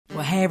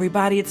Hey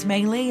everybody, it's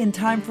May Lee and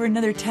time for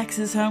another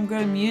Texas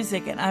Homegrown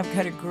Music, and I've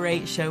got a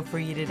great show for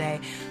you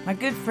today. My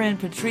good friend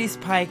Patrice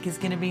Pike is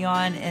going to be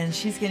on, and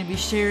she's going to be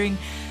sharing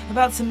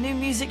about some new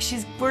music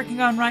she's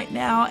working on right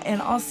now,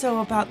 and also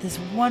about this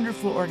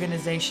wonderful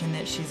organization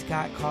that she's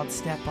got called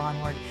Step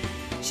Onward.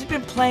 She's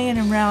been playing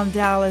around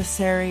Dallas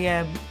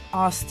area,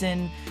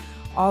 Austin,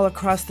 all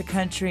across the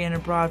country and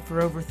abroad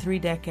for over 3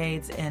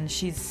 decades, and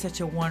she's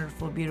such a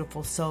wonderful,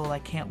 beautiful soul. I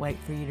can't wait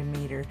for you to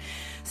meet her.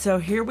 So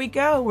here we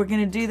go. We're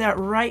going to do that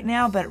right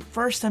now, but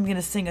first I'm going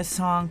to sing a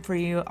song for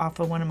you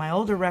off of one of my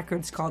older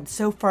records called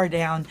So Far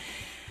Down.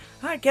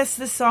 I guess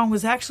this song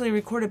was actually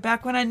recorded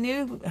back when I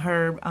knew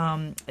her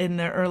in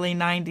the early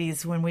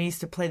 90s when we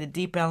used to play the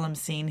Deep Ellum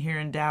scene here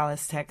in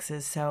Dallas,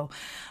 Texas. So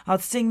I'll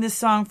sing this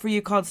song for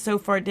you called So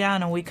Far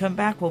Down, and when we come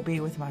back, we'll be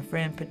with my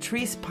friend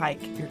Patrice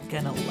Pike. You're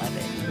going to love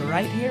it. We're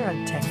right here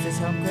on Texas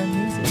Homegrown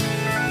Music.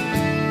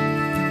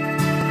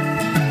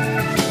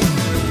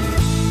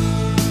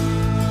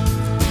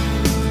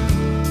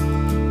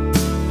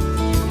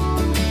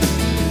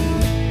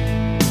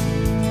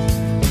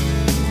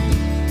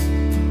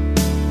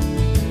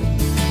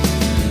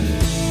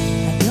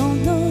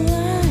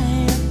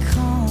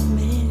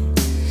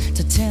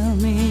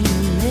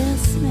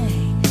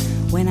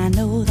 When I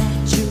know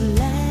that you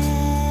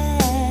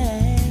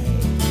lie,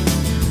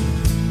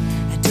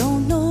 I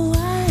don't know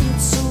why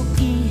it's so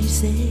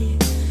easy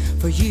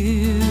for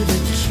you to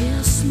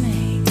kiss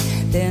me,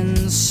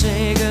 then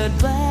say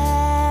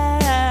goodbye.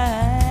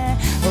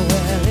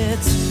 Well,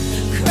 it's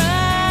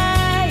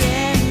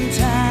crying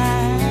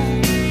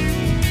time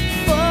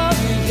for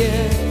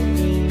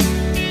you.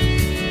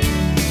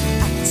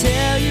 I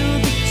tell you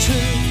the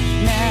truth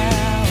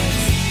now,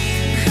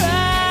 it's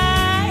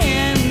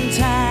crying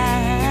time.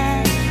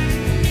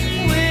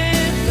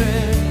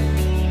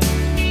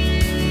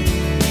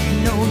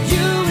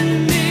 You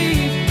and me,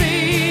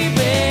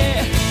 baby,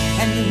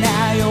 and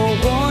now you're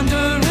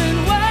wondering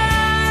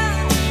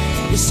why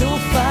you're so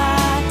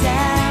far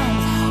down,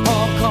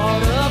 all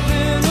caught up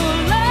in a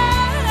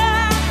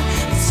lie.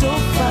 So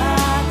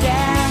far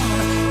down,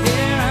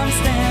 here I'm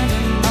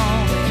standing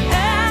on the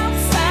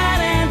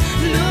outside and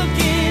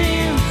looking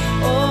in.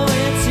 Oh,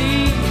 it's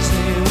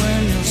easy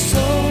when you're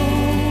so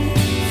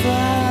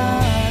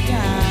far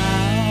down.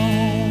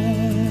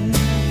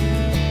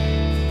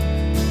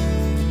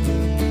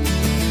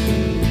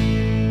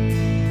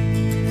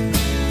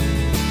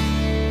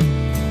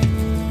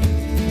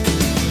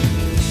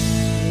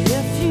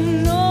 If you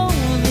know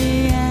the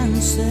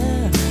answer,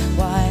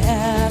 why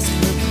ask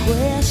the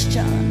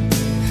question?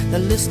 The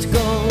list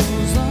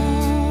goes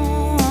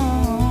on.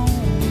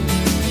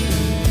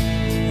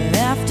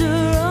 After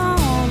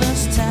all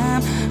this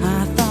time,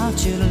 I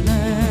thought you'd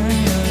learn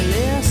your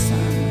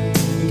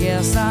lesson.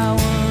 Guess I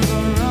was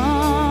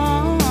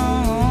wrong.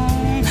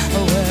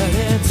 Well,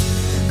 it's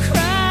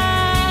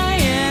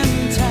crying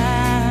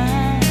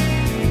time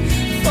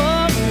for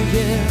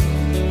you.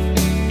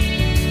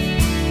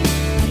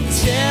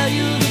 Tell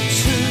you the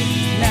truth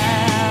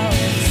now,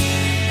 it's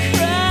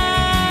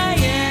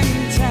crying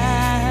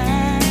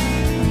time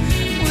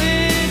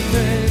with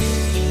grace.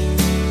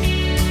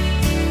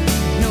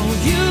 No,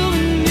 you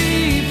and me,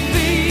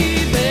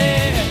 baby,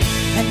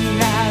 and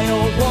now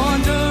you're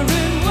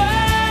wondering why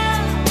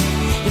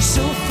you're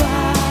so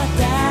far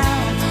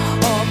down,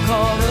 all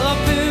caught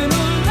up in a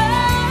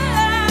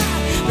lie.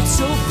 But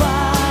so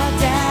far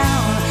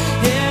down,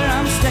 here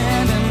I'm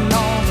standing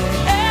on the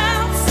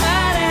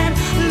outside and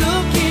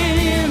looking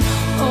in.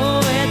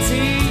 Oh, it's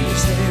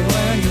easy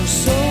when you're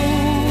so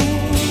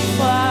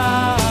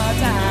far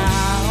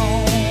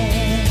down.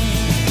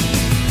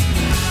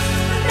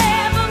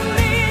 Never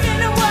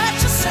meaning what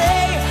you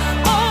say,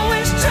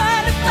 always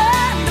trying to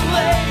find a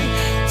way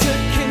to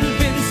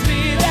convince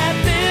me that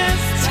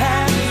this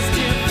time is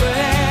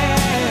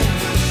different.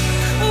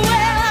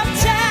 Well, I'm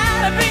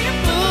tired of being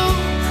blue.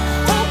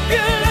 Hope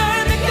you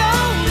learn the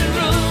golden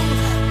rule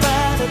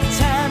by the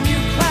time you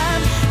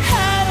climb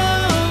out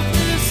of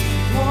this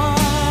one.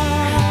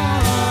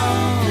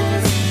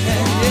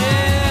 And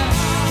yeah,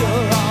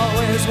 you're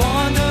always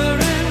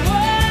wondering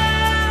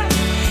why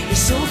you're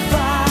so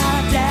far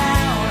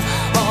down,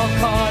 all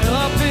caught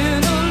up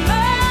in a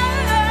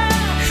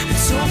lie.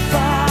 It's so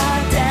far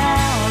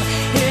down,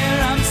 here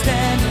I'm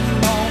standing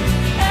on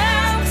the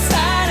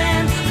outside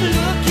and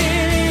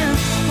looking in.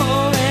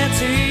 Oh,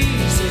 it's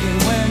easy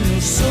when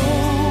you're so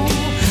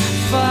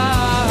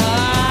far,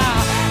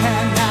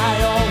 and now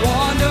you're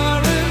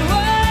wondering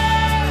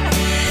why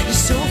you're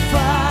so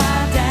far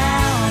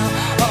down,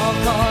 all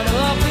caught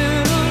up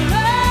in a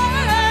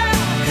lie.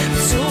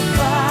 So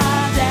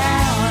far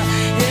down,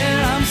 here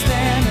I'm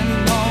standing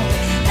on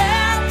the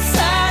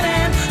outside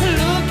and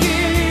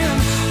looking in.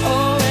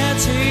 Oh,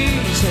 it's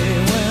easy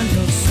when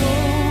you're so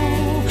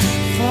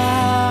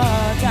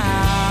far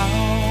down.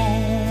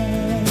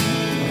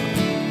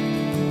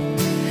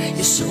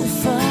 You're so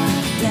far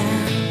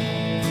down.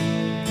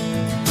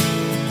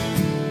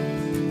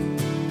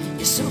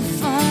 You're so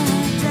far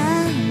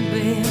down,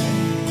 baby.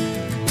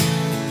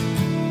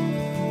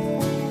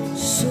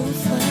 So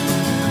far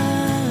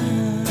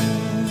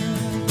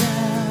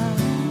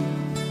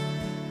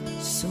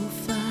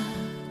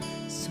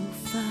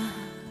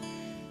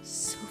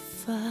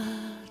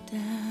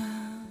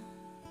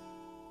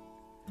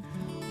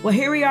Well,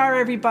 here we are,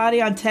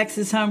 everybody, on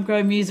Texas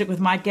Homegrown Music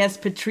with my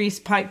guest, Patrice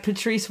Pike.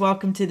 Patrice,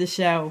 welcome to the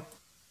show.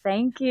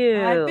 Thank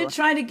you. I've been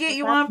trying to get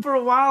you on for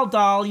a while,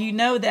 doll. You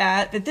know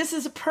that. But this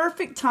is a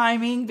perfect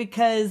timing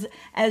because,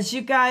 as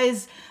you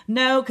guys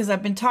know, because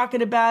I've been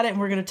talking about it and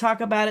we're going to talk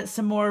about it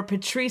some more,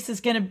 Patrice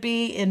is going to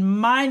be in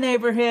my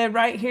neighborhood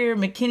right here in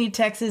McKinney,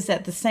 Texas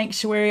at the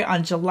Sanctuary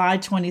on July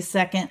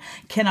 22nd.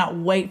 Cannot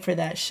wait for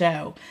that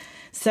show.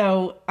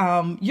 So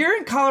you're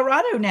in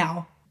Colorado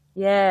now.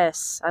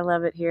 Yes, I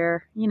love it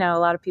here. You know, a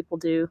lot of people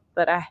do,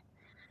 but I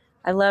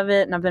love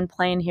it. And I've been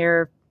playing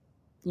here,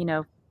 you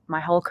know,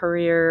 my whole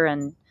career,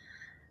 and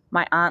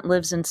my aunt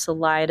lives in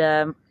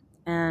Salida,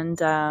 and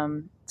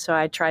so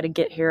I try to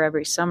get here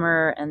every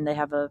summer, and they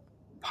have a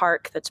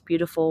park that's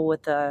beautiful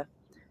with a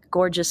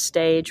gorgeous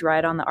stage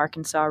right on the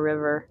Arkansas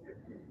River,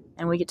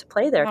 and we get to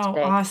play there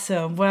today.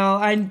 Awesome. Well,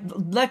 I'm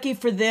lucky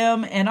for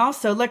them and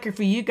also lucky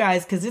for you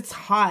guys because it's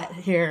hot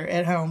here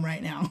at home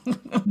right now.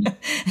 I know,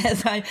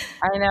 it's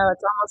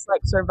almost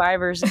like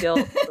survivor's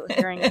guilt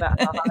hearing about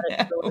how hot it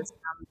is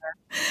down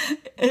there.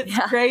 It's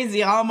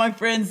crazy. All my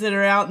friends that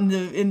are out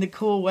in the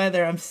cool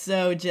weather, I'm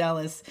so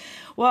jealous.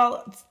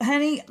 Well,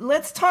 honey,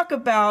 let's talk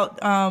about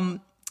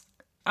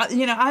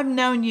you know, I've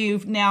known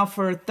you now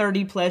for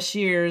 30 plus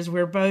years.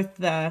 We're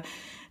both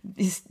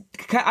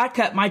I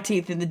cut my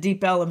teeth in the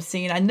Deep Ellum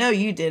scene. I know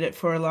you did it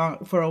for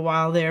a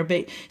while there,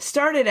 but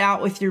started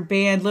out with your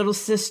band Little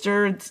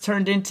Sister. It's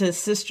turned into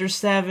Sister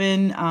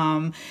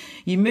Seven.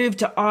 You moved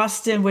to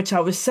Austin, which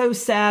I was so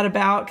sad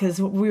about because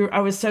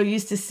I was so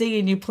used to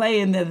seeing you play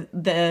in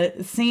the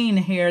scene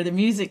here, the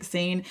music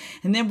scene,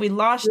 and then we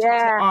lost you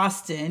to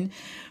Austin.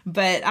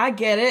 But I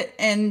get it,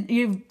 and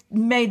you've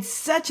made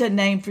such a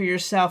name for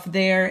yourself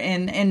there,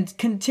 and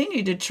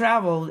continue to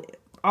travel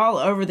all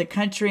over the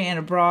country and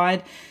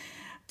abroad.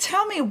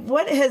 Tell me,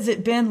 what has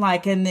it been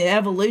like in the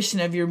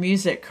evolution of your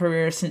music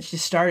career since you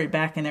started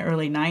back in the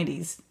early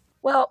 90s?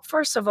 Well,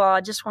 first of all,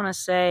 I just want to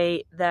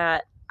say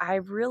that I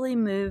really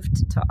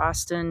moved to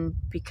Austin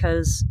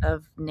because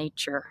of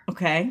nature.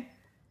 Okay.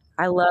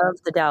 I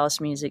love the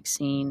Dallas music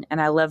scene, and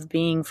I love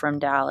being from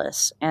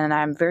Dallas, and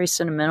I'm very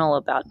sentimental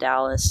about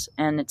Dallas,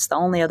 and it's the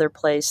only other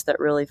place that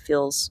really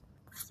feels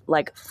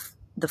like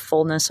the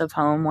fullness of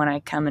home when I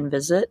come and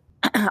visit.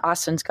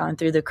 Austin's gone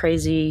through the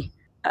crazy,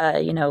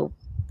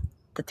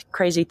 the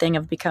crazy thing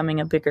of becoming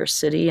a bigger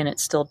city, and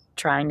it's still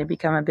trying to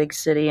become a big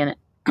city, and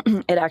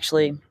it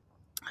actually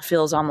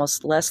feels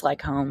almost less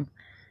like home.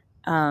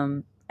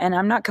 And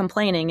I'm not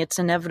complaining; it's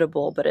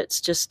inevitable, but it's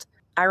just,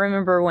 I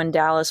remember when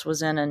Dallas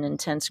was in an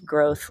intense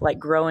growth, like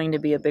growing to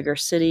be a bigger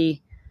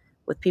city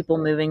with people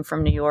moving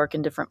from New York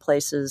and different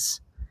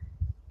places.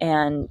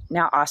 And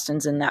now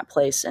Austin's in that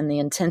place, and the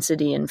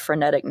intensity and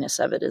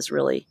freneticness of it is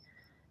really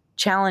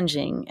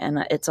challenging,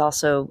 and it's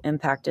also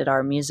impacted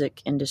our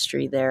music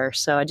industry there.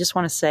 So I just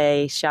want to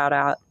say shout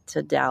out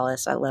to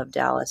Dallas. I love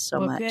Dallas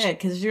so much. Good,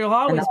 because you'll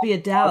always be a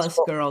Dallas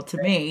girl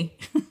to me.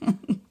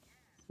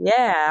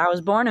 Yeah, I was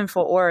born in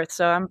Fort Worth,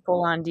 so I'm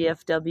full on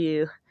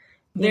DFW.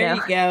 There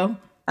you go.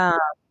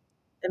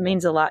 It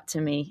means a lot to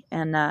me,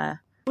 and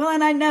well,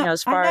 and I know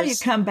you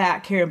come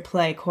back here and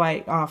play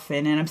quite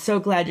often, and I'm so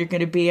glad you're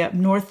going to be up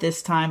north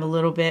this time a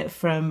little bit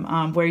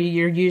from where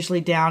you're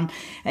usually down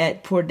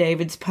at Poor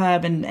David's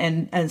Pub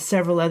and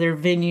several other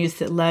venues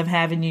that love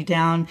having you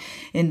down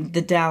in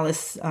the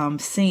Dallas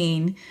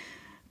scene.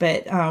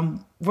 But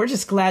we're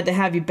just glad to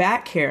have you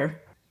back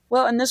here.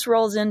 Well, and this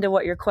rolls into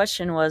what your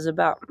question was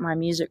about my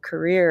music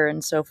career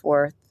and so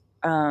forth.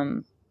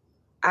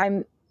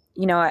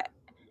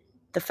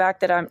 The fact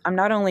that I'm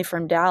not only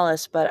from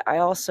Dallas, but I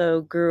also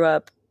grew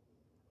up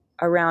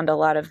around a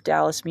lot of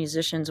Dallas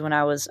musicians when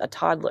I was a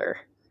toddler.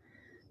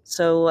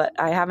 So what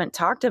I haven't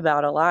talked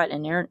about a lot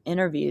in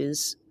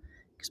interviews,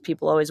 because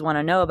people always want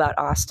to know about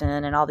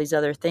Austin and all these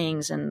other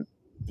things and,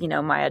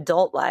 my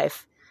adult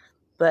life.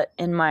 But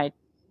in my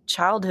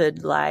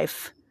childhood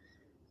life,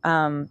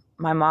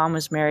 my mom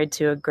was married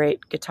to a great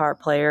guitar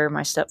player,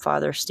 my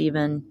stepfather,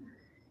 Stephen,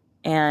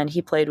 and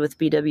he played with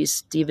B.W.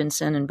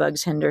 Stevenson and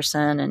Bugs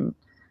Henderson and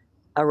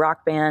a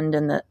rock band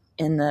in the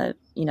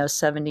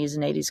 70s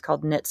and 80s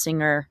called Knit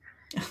Singer.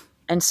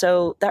 And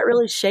so that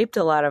really shaped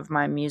a lot of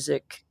my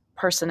music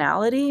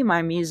personality,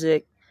 my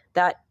music,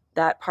 that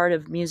part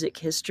of music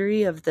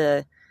history of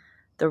the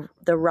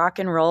rock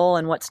and roll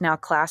and what's now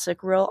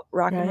classic rock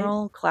and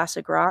roll,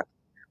 classic rock.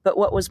 But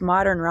what was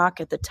modern rock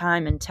at the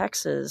time in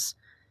Texas,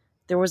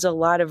 there was a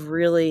lot of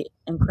really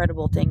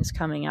incredible things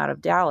coming out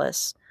of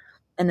Dallas.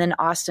 And then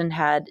Austin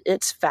had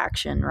its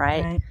faction,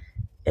 right?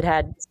 It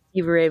had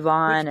Stevie Ray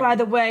Vaughan. Which, by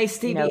the way,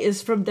 Stevie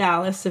is from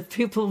Dallas. If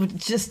people would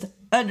just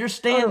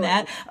understand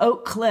that.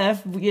 Oak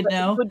Cliff, But he would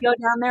go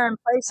down there and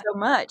play so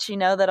much,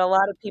 that a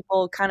lot of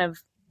people kind of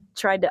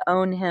tried to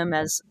own him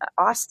as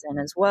Austin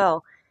as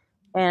well.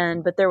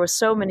 But there was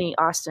so many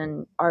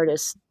Austin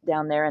artists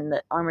down there in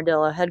the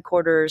Armadillo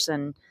headquarters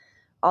and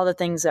all the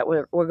things that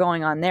were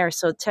going on there.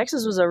 So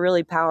Texas was a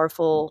really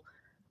powerful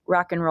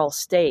rock and roll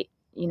state,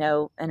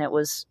 and it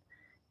was,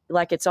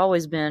 like it's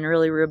always been,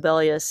 really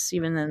rebellious,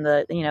 even in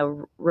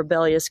the,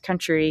 rebellious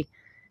country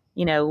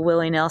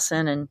Willie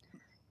Nelson and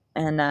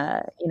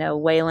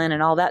Waylon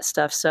and all that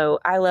stuff. So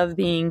I love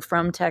being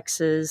from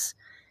Texas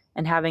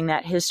and having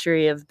that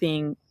history of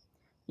being,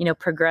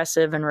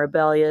 progressive and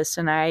rebellious.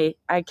 And I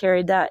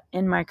carried that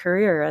in my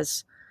career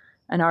as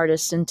an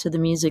artist into the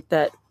music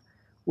that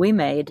we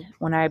made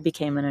when I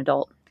became an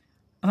adult.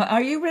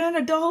 Are you an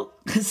adult?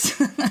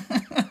 Because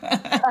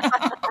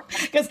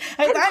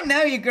I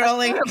know you,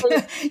 girlie.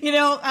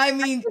 I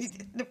mean,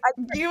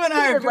 you and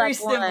I are very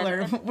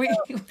similar.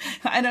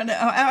 I don't know.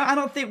 I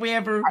don't think we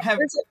ever have.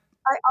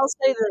 I'll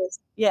say this.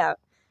 Yeah.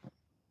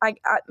 I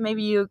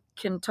maybe you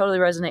can totally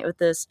resonate with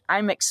this.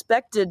 I'm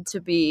expected to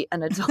be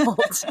an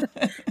adult in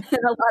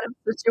a lot of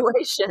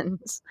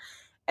situations,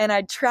 and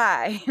I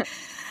try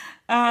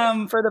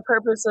for the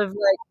purpose of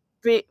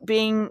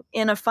being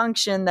in a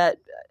function that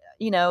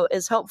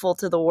is helpful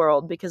to the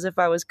world. Because if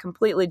I was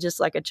completely just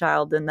like a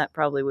child, then that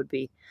probably would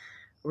be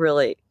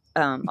really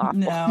awful.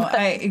 No,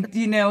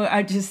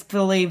 I just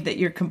believe that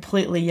you're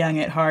completely young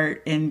at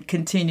heart and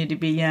continue to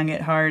be young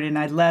at heart. And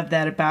I love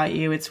that about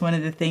you. It's one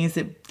of the things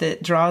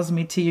that draws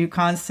me to you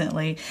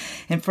constantly.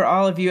 And for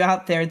all of you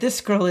out there, this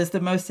girl is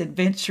the most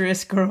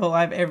adventurous girl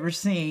I've ever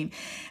seen.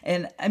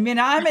 And I mean,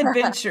 I'm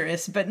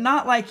adventurous, but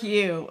not like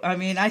you. I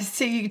mean, I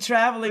see you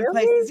traveling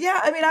places.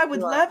 Yeah. I mean, I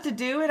would love to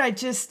do it. I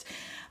just,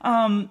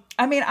 I'm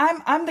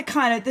the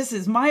kind of, this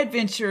is my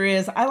adventure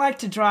is I like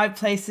to drive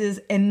places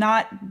and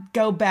not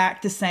go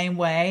back the same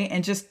way.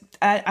 And just,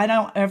 I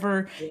don't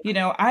ever,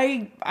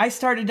 I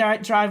started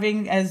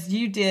driving as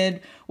you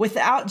did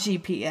without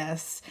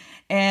GPS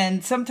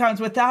and sometimes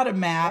without a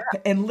map.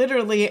 Yeah. And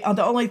literally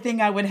the only thing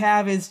I would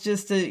have is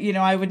just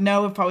I would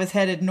know if I was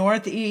headed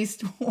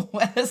northeast,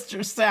 west,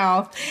 or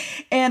south.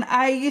 And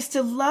I used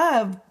to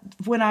love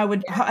when I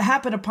would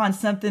happen upon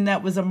something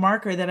that was a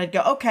marker that I'd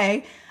go,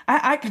 okay,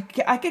 I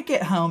could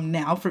get home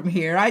now from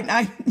here.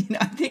 I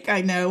think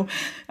I know.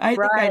 I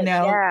think I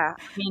know. Yeah.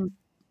 I mean,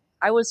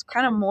 I was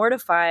kind of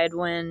mortified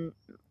when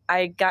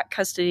I got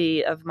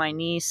custody of my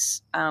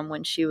niece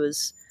when she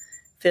was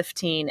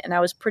 15. And I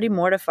was pretty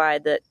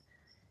mortified that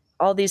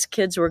all these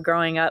kids were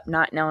growing up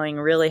not knowing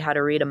really how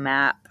to read a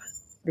map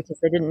because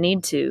they didn't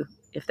need to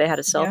if they had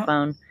a cell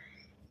phone.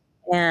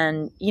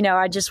 And,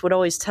 I just would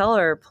always tell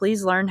her,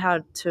 please learn how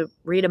to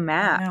read a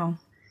map.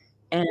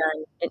 And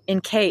in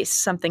case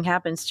something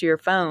happens to your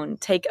phone,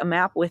 take a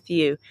map with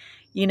you,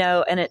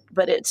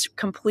 but it's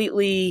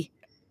completely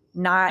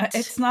not.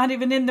 It's not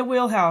even in the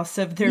wheelhouse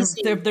of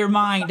their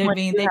mind. I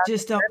mean, they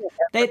just don't.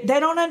 They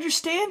don't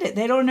understand it.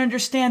 They don't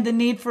understand the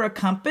need for a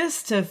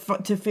compass to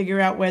figure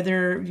out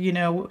whether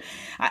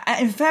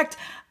in fact,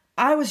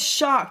 I was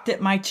shocked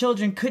that my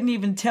children couldn't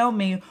even tell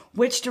me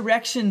which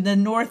direction the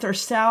north or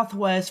south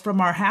was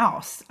from our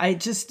house.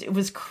 It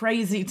was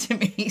crazy to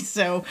me.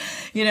 So,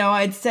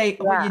 I'd say,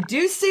 well, you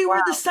do see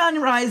where the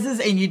sun rises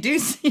and you do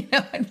see,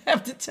 I'd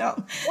have to tell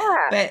them.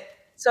 Yeah. But,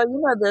 so,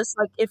 this,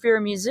 like if you're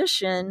a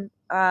musician,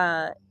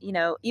 just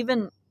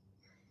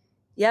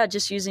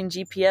using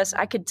GPS,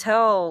 I could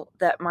tell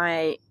that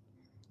my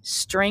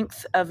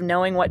strength of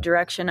knowing what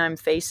direction I'm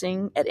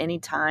facing at any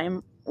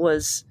time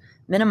was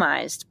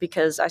minimized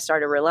because I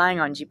started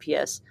relying on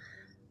GPS.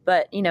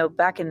 But,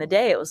 back in the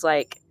day, it was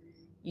like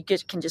you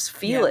can just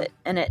feel it.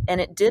 And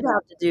it did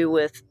have to do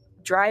with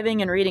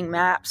driving and reading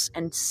maps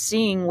and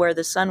seeing where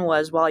the sun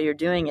was while you're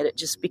doing it. It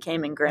just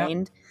became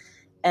ingrained. Yep.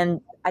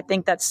 And I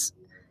think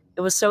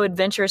it was so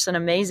adventurous and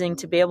amazing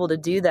to be able to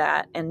do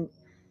that and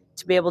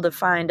to be able to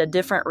find a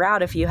different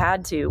route if you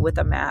had to with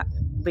a map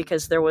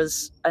because there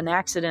was an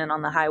accident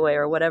on the highway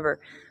or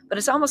whatever. But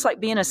it's almost like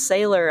being a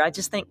sailor. I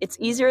just think it's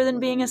easier than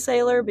being a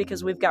sailor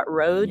because we've got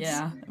roads.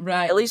 Yeah,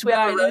 right. At least we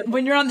have a road.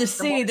 When you're on the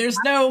sea, there's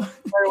no...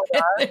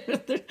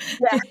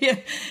 Yeah.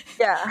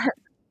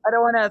 I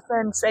don't want to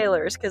offend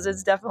sailors because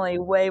it's definitely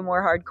way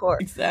more hardcore.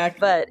 Exactly.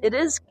 But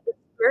it's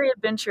very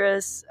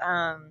adventurous.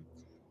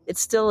 It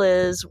still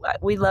is.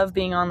 We love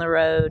being on the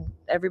road.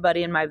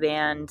 Everybody in my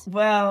band.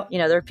 Well,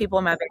 there are people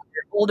in my band that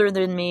are older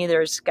than me.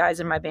 There's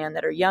guys in my band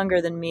that are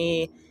younger than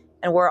me.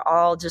 And we're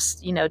all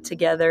just,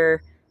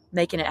 together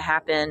making it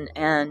happen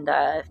and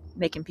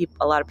making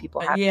a lot of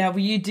people happy. Yeah, well,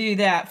 you do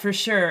that for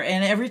sure.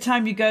 And every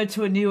time you go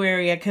to a new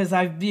area, because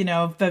I've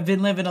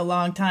been living a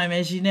long time,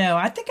 as you know,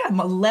 I think I'm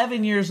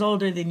 11 years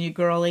older than you,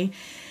 girlie.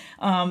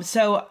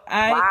 So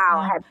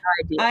I had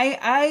no idea.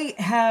 I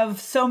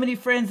have so many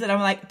friends that I'm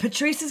like,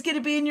 Patrice is going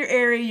to be in your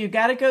area. You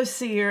got to go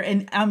see her.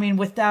 And I mean,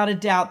 without a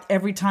doubt,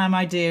 every time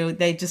I do,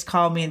 they just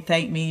call me and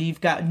thank me.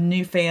 You've got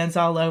new fans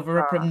all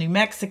over from New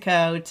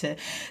Mexico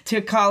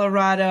to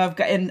Colorado.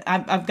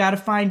 I've got to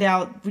find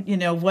out,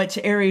 which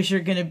areas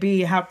you're going to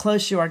be, how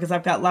close you are. Cause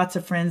I've got lots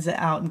of friends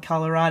out in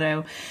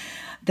Colorado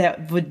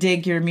that would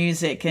dig your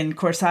music. And of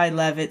course I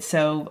love it.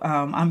 So,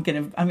 I'm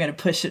going to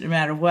push it no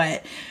matter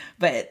what.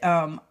 But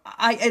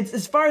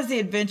as far as the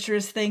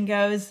adventurous thing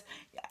goes,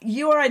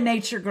 you are a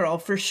nature girl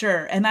for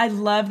sure. And I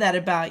love that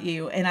about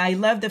you. And I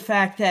love the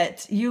fact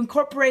that you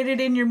incorporate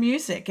it in your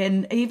music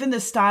and even the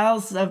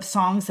styles of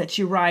songs that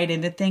you write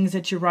and the things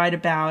that you write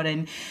about.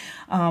 And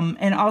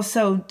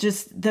also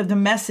just the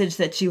message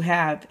that you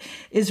have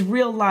is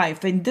real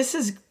life. And this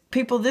is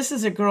people, this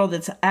is a girl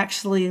that's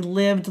actually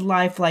lived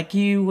life like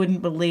you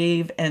wouldn't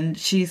believe, and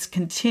she's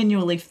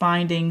continually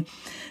finding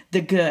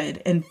the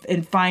good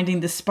and finding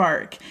the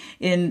spark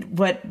in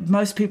what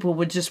most people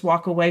would just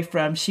walk away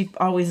from. She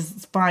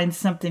always finds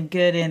something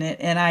good in it,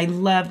 and I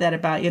love that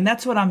about you, and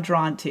that's what I'm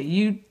drawn to.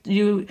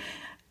 You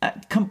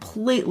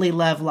completely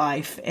love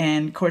life,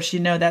 and of course, you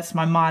know that's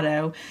my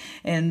motto.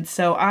 And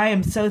so I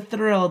am so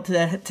thrilled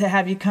to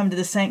have you come to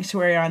the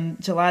Sanctuary on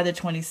July the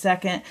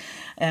 22nd.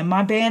 And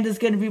my band is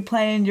going to be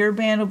playing, your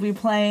band will be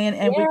playing,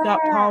 and we've got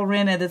Paul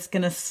Renna that's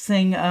going to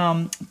sing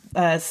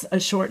a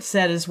short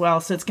set as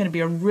well. So it's going to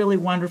be a really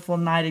wonderful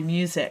night of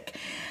music.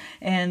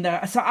 And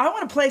so I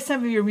want to play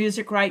some of your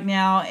music right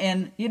now.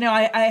 And, you know,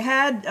 I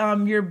had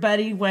your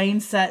buddy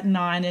Wayne Sutton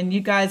on, and you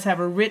guys have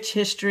a rich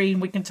history,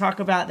 and we can talk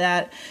about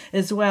that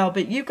as well.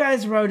 But you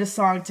guys wrote a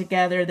song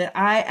together that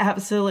I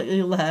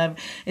absolutely love.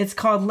 It's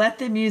called Let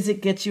the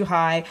Music Get You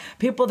High.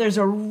 People, there's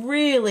a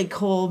really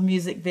cool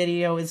music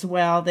video as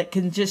well that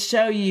can just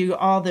show you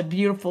all the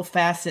beautiful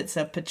facets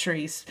of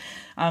Patrice.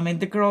 I mean,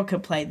 the girl can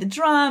play the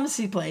drums,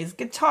 she plays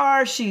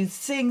guitar, she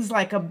sings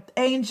like an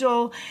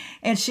angel,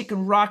 and she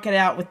can rock it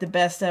out with the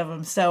best of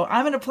them. So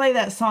I'm going to play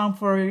that song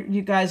for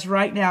you guys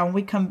right now. When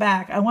we come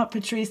back, I want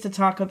Patrice to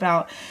talk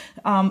about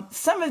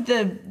some of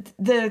the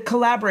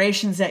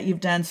collaborations that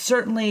you've done.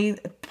 Certainly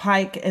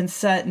Pike and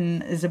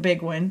Sutton is a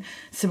big one.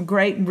 Some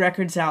great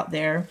records out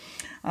there.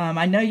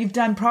 I know you've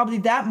done probably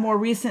that more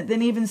recent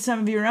than even some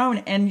of your own.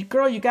 And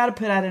girl, you got to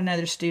put out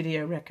another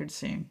studio record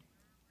soon.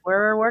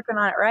 We're working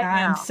on it right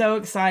now. I'm so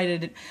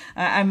excited.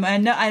 I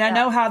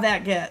know how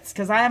that gets,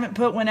 because I haven't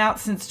put one out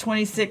since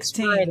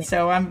 2016.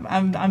 So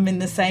I'm in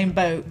the same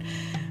boat.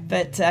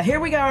 But here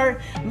we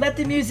are. Let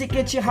the Music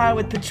Get You High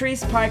with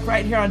Patrice Pike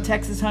right here on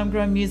Texas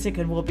Homegrown Music,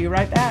 and we'll be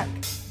right back.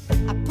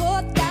 I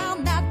put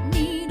down that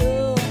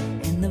needle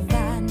in the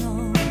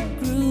vinyl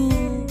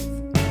groove,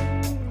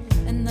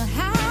 and the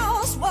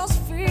house was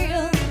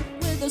filled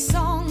with a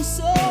song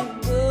so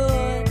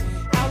good.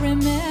 I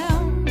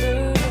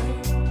remember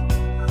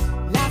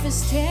life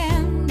is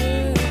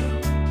tender,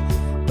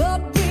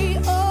 but we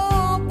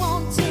all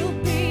want to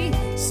be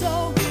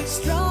so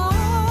strong.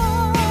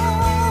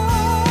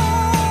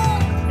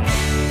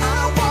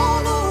 I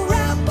wanna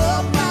wrap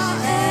up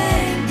my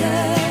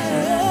anger,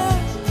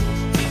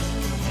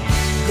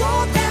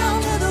 go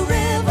down to the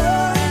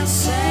river and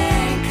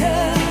sink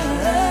her,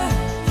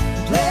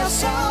 play a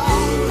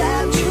song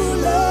that you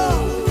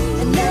love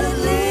and let it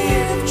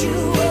lift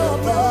you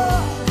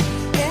above,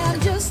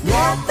 and just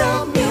let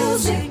the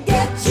music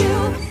get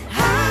you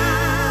high.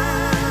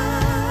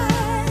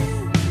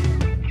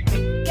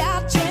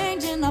 Got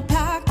change in a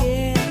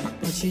pocket,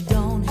 but you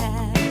don't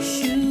have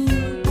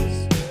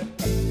shoes.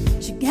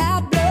 She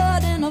got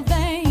blood in her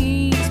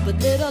veins, but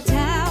little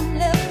time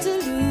left to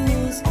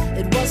lose.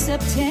 It was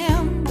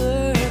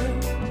September,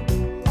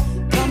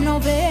 come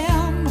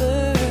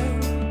November.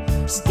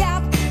 She's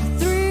got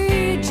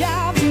 3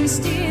 jobs and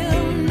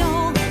still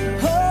no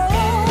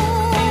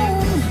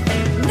home.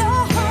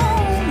 No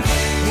home.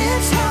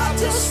 It's hard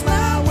to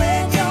smile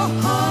when you're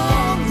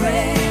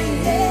hungry,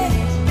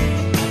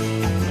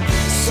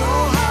 so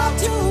hard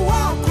to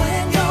walk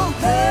when you're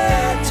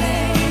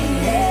hurting.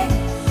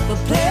 But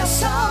play a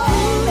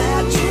song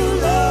that you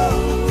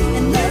love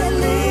and let it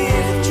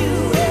lift you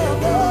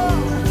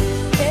above,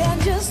 and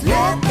just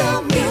let the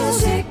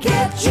music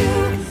get you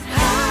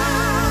high.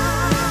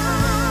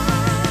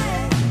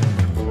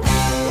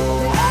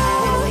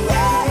 Oh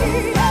yeah,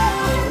 let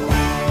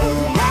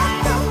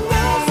the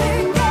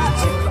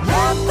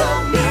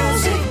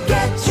music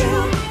get you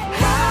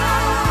high.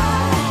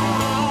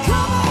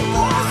 Come on,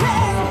 boys,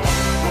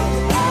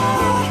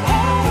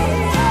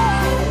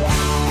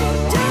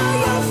 do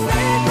your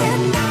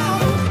thing now.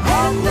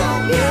 Let the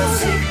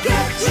music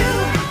get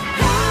you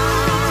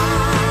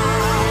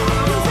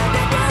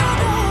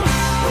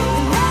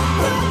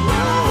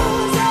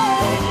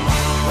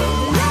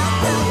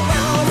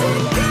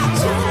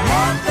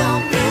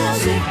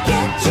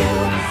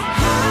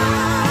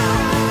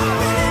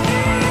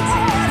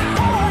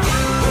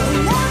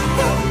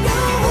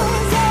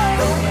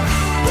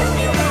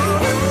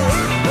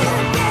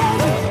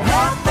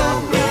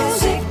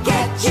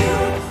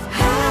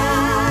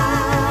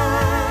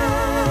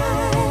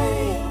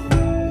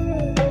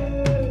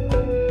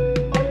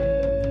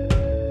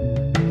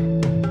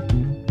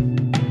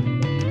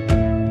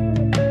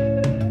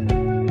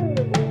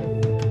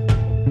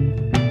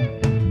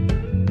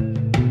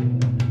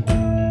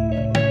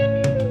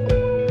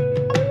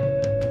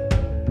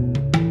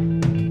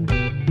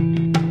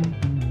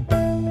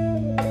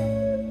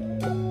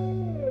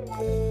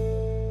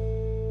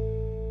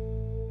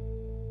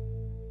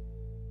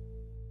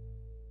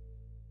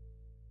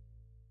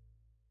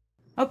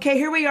Okay,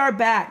 here we are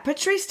back.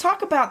 Patrice,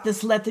 talk about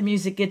this Let the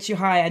Music Get You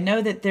High. I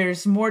know that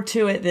there's more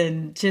to it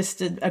than just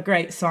a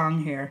great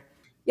song here.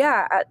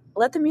 Yeah,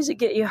 Let the Music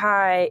Get You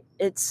High.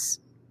 It's,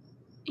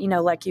 you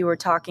know, like you were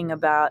talking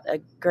about, a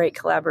great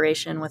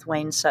collaboration with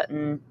Wayne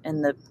Sutton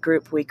and the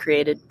group we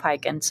created,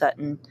 Pike and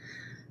Sutton.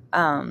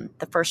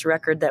 the first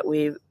record that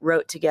we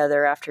wrote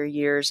together after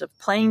years of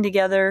playing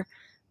together,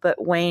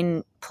 but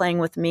Wayne playing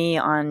with me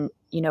on,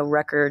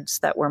 records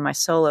that were my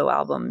solo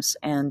albums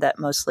and that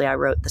mostly I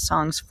wrote the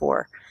songs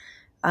for.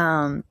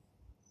 And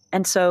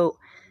so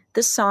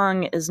this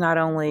song is not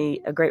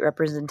only a great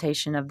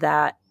representation of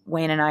that.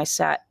 Wayne and I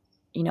sat,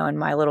 in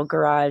my little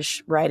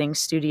garage writing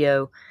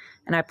studio,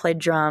 and I played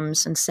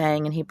drums and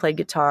sang, and he played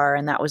guitar,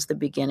 and that was the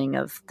beginning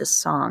of this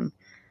song.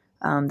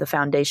 The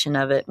foundation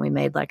of it. We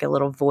made like a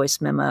little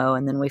voice memo,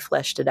 and then we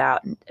fleshed it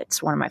out, and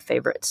it's one of my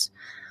favorites.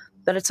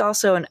 But it's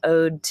also an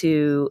ode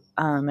to,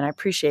 and I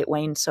appreciate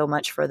Wayne so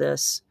much for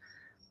this.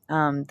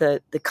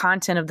 The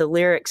content of the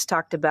lyrics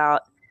talked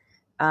about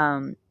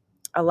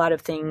a lot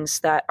of things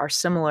that are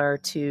similar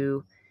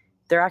to.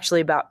 They're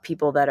actually about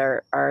people that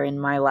are in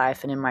my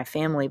life and in my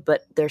family,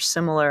 but they're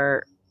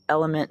similar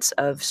elements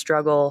of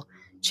struggle,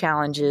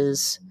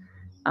 challenges,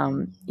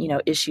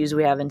 issues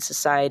we have in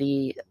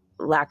society,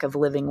 lack of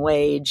living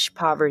wage,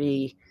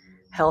 poverty,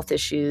 health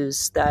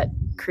issues that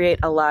create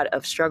a lot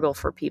of struggle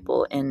for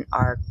people in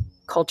our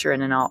culture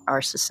and in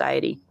our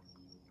society,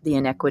 the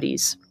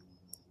inequities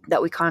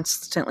that we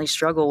constantly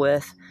struggle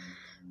with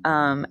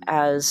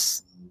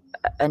as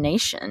a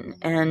nation.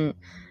 And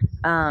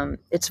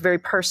it's very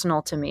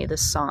personal to me,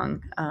 this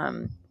song.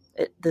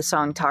 The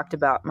song talked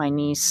about my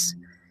niece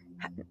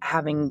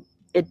having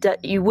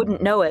you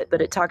wouldn't know it,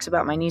 but it talks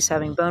about my niece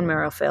having bone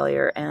marrow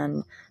failure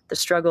and the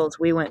struggles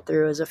we went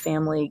through as a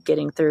family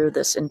getting through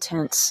this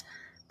intense,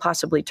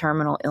 possibly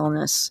terminal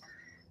illness,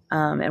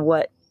 and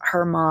what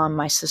her mom,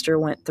 my sister,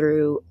 went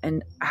through,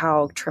 and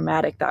how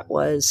traumatic that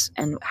was,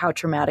 and how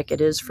traumatic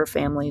it is for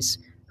families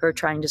who are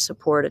trying to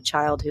support a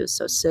child who is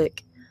so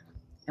sick.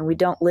 And we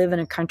don't live in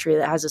a country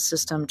that has a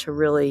system to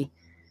really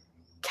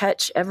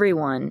catch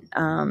everyone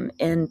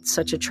in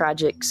such a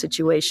tragic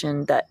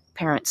situation that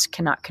parents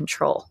cannot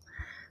control.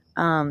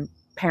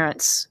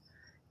 Parents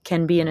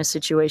can be in a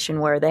situation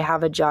where they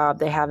have a job,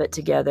 they have it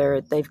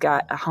together, they've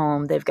got a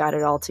home, they've got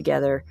it all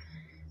together,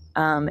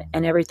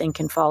 and everything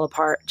can fall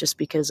apart just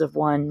because of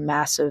one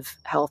massive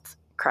health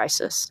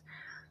crisis.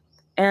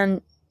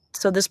 And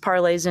so this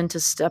parlays into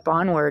Step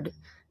Onward.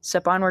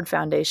 Step Onward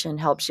Foundation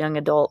helps young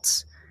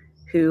adults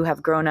who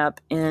have grown up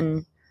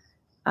in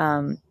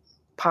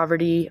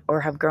poverty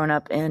or have grown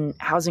up in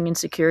housing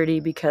insecurity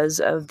because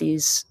of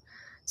these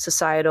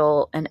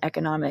societal and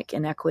economic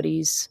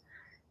inequities.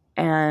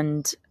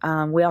 And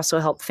we also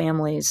help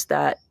families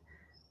that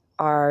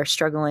are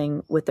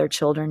struggling with their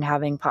children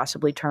having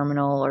possibly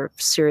terminal or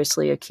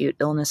seriously acute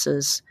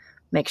illnesses,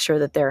 make sure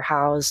that they're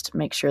housed,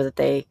 make sure that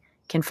they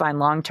can find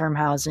long-term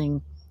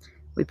housing.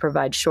 We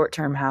provide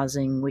short-term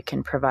housing. We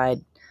can provide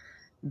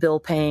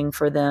bill paying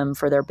for them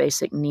for their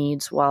basic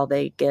needs while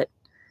they get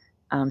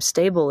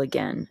stable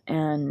again.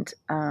 And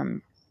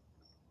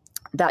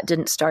that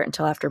didn't start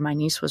until after my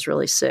niece was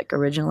really sick.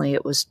 Originally,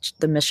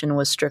 the mission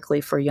was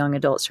strictly for young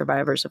adult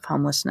survivors of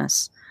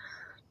homelessness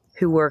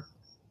who were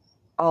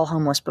all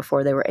homeless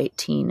before they were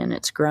 18, and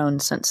it's grown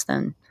since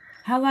then.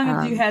 How long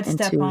have you had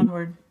Step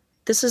Onward?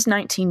 This is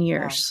 19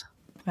 years.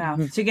 Wow.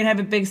 Mm-hmm. So you're going to have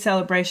a big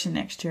celebration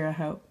next year, I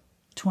hope.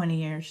 20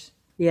 years.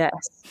 Yes.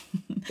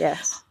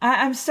 Yes.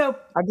 I'm so...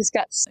 I just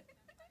got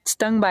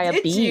stung by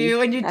a bee.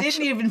 You? And you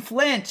didn't even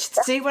flinch.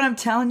 See what I'm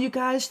telling you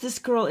guys? This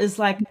girl is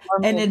like,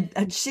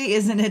 she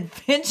is an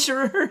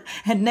adventurer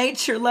and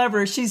nature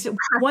lover. She's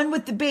one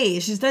with the bee.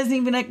 She doesn't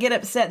even get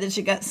upset that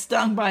she got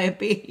stung by a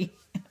bee.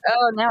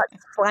 Oh, now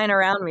it's flying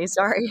around me.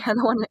 Sorry. I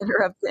don't want to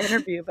interrupt the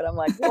interview, but I'm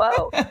like,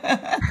 whoa.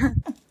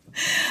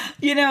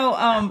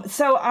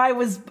 So I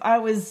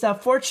was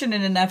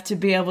fortunate enough to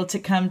be able to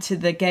come to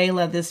the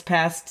gala this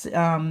past,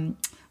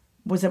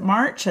 was it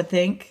March, I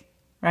think,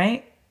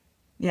 right?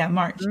 Yeah,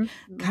 March.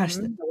 Mm-hmm. Gosh,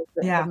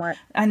 yeah. March.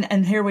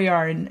 And here we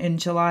are in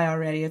July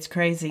already. It's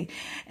crazy.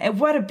 And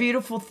what a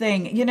beautiful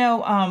thing.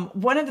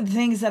 One of the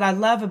things that I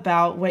love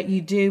about what you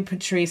do,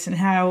 Patrice, and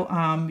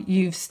how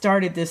you've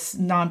started this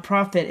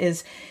nonprofit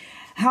is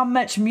how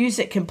much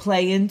music can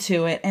play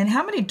into it and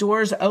how many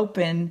doors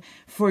open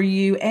for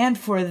you and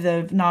for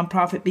the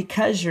nonprofit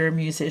because you're a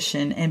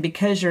musician and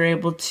because you're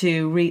able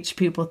to reach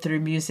people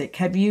through music.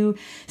 Have you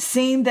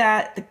seen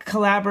that the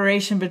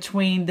collaboration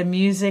between the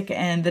music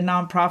and the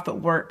nonprofit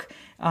work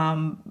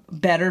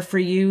better for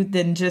you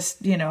than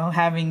just,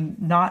 having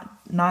not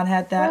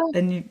had that? Well,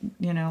 then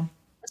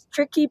it's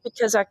tricky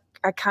because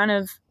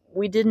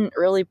we didn't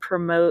really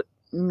promote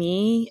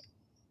me.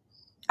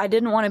 I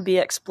didn't want to be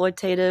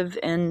exploitative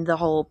in the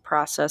whole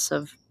process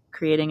of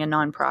creating a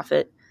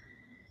nonprofit.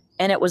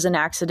 And it was an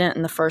accident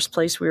in the first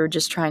place. We were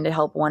just trying to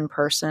help one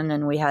person,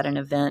 and we had an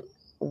event,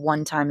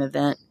 one-time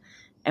event,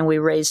 and we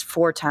raised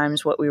 4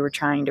 times what we were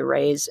trying to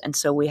raise. And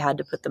so we had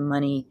to put the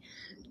money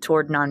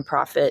toward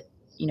nonprofit,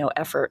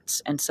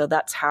 efforts. And so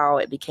that's how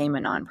it became a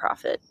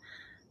nonprofit.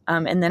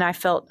 And then I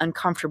felt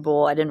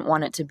uncomfortable. I didn't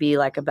want it to be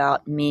like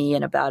about me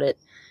and about it,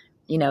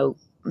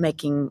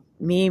 making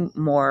me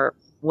more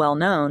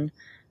well-known.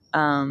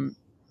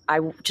 I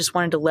just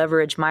wanted to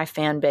leverage my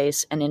fan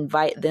base and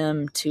invite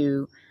them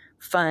to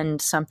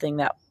fund something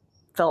that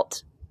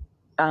felt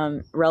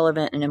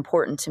relevant and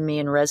important to me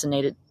and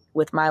resonated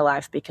with my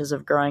life because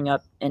of growing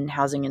up in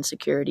housing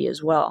insecurity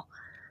as well.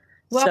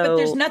 Well, but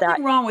there's So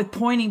nothing wrong with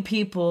pointing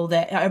people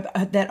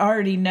that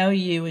already know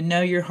you and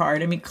know your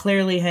heart. I mean,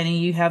 clearly, honey,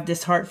 you have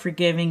this heart for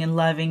giving and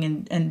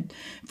loving and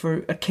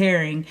for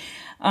caring,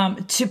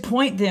 to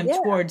point them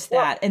towards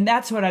that. And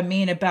that's what I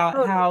mean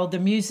about how the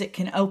music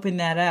can open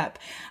that up.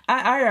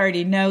 I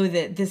already know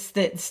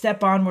that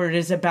Step Onward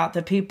is about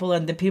the people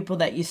and the people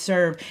that you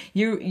serve.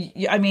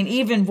 I mean,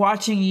 even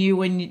watching you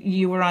when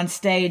you were on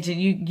stage,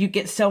 and you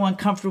get so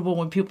uncomfortable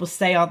when people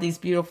say all these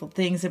beautiful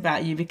things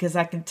about you, because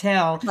I can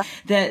tell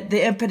that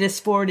the impetus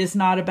for it is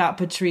not about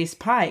Patrice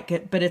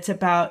Pike, but it's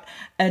about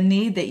a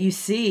need that you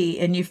see,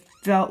 and you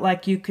felt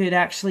like you could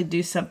actually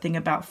do something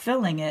about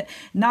filling it.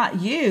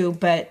 Not you,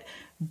 but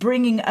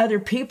bringing other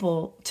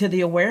people to the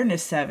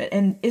awareness of it.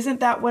 And isn't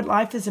that what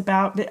life is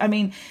about? I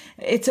mean,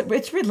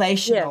 it's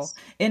relational,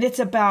 and it's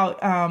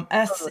about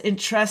us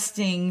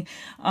entrusting,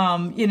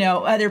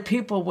 other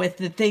people with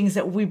the things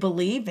that we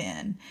believe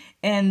in.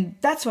 And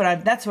that's what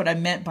I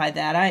meant by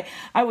that.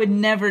 I would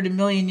never in a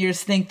million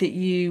years think that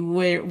you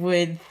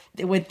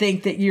would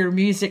think that your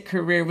music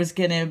career was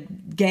going to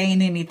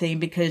gain anything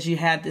because you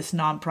had this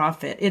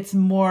nonprofit. It's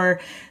more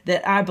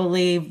that I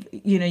believe,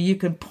 you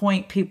can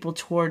point people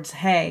towards,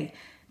 hey,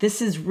 this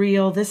is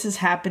real. This is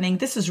happening.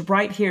 This is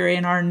right here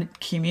in our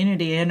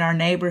community, in our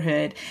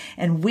neighborhood,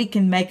 and we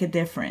can make a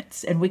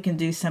difference, and we can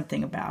do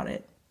something about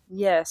it.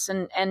 Yes.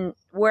 And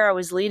where I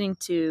was leading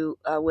to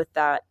with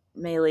that,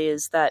 Maylee,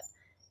 is that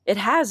it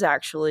has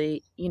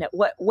actually,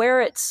 where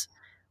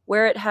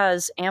it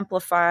has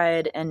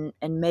amplified and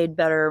made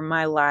better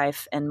my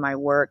life and my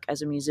work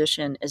as a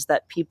musician is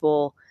that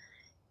people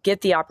get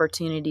the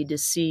opportunity to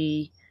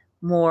see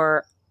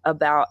more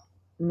about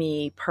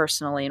me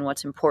personally and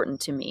what's important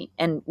to me.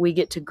 And we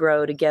get to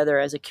grow together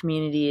as a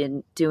community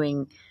and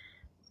doing,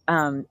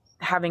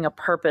 having a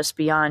purpose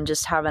beyond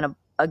just having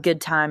a good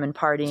time and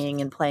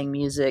partying and playing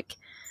music.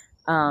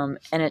 And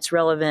it's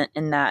relevant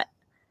in that,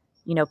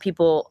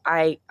 people,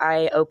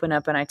 I open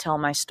up and I tell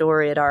my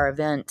story at our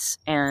events,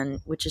 and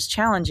which is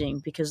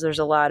challenging because there's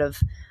a lot of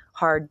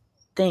hard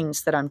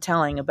things that I'm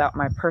telling about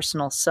my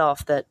personal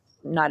self that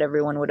not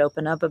everyone would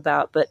open up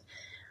about. But,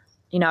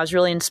 I was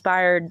really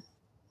inspired.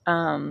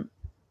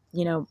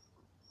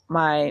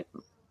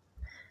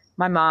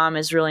 My mom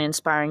is really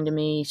inspiring to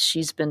me.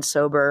 She's been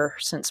sober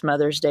since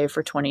Mother's Day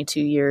for 22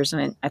 years.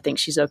 And I think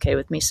she's okay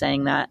with me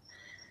saying that,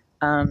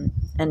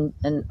 and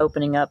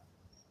opening up,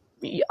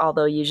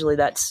 although usually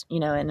that's,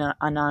 in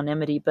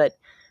anonymity. But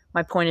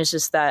my point is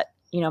just that,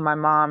 my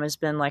mom has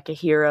been like a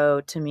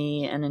hero to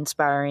me and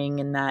inspiring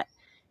in that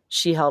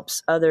she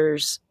helps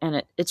others.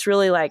 And it's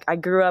really like, I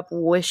grew up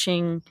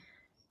wishing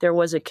there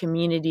was a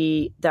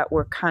community that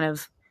were kind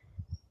of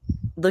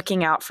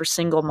looking out for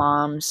single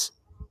moms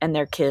and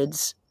their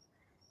kids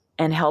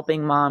and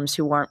helping moms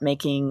who weren't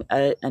making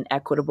an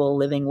equitable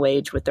living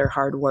wage with their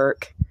hard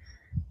work.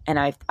 And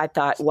I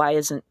thought, why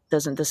doesn't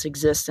this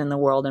exist in the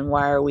world? And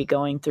why are we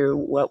going through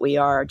what we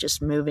are,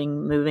 just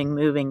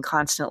moving,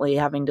 constantly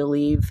having to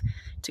leave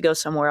to go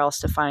somewhere else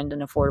to find an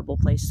affordable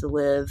place to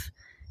live,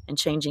 and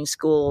changing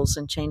schools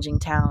and changing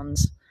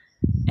towns.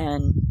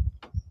 And,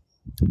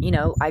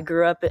 I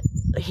grew up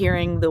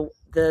hearing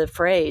the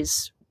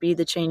phrase, be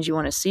the change you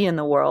want to see in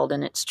the world.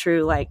 And it's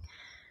true. Like,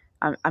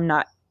 I'm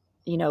not,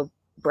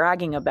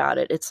 bragging about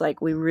it. It's like,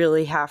 we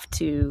really have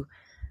to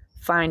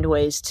find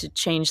ways to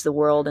change the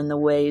world in the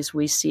ways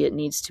we see it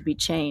needs to be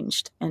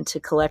changed, and to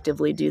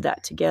collectively do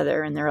that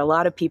together. And there are a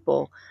lot of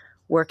people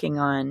working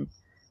on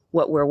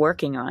what we're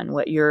working on,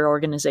 what your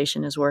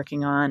organization is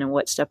working on, and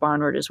what Step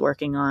Onward is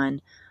working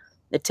on.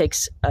 It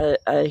takes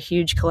a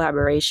huge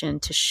collaboration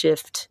to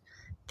shift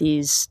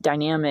these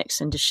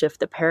dynamics and to shift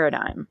the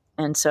paradigm.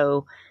 And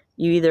so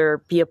you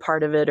either be a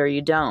part of it or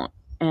you don't.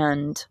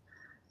 And,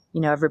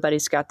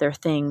 everybody's got their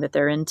thing that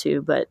they're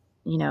into, but,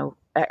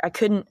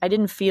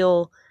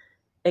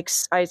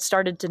 I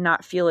started to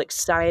not feel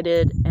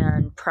excited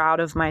and proud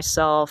of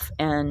myself,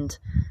 and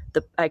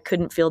I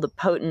couldn't feel the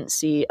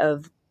potency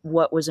of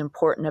what was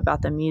important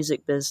about the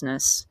music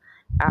business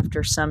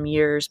after some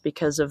years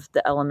because of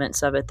the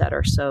elements of it that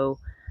are so,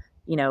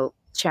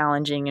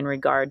 challenging in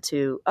regard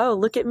to, oh,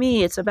 look at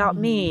me, it's about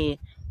me.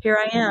 Here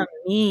I am,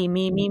 me,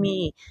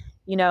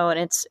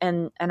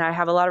 and I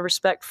have a lot of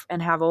respect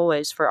and have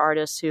always for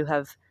artists who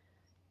have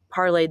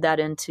parlayed that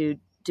into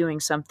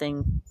doing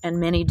something, and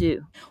many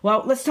do.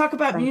 Well, let's talk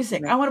about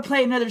music. I want to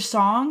play another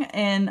song,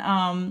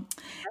 and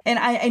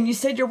you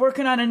said you're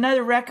working on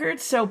another record,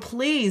 so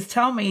please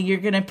tell me you're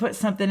going to put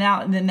something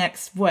out in the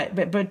next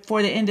but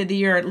before the end of the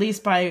year, at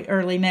least by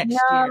early next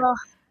year.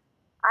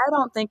 I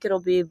don't think it'll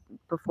be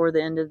before the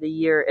end of the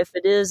year. If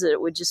it is, it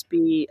would just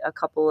be a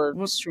couple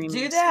of streaming.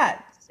 Do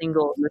that.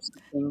 Singles or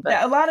something. But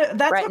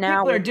that's right what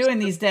now, people are doing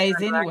these days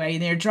anyway.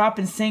 They're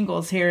dropping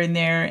singles here and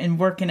there and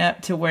working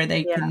up to where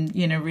they can,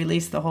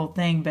 release the whole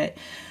thing. But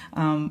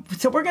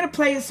so we're going to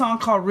play a song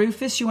called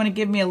Rufus. You want to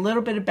give me a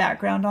little bit of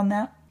background on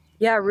that?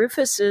 Yeah,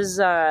 Rufus is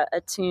a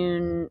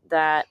tune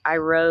that I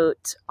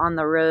wrote on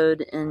the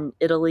road in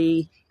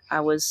Italy.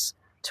 I was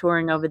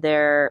touring over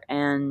there,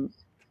 and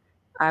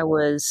I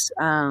was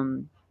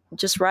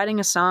just writing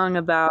a song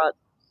about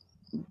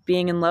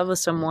being in love with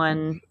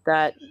someone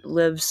that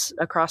lives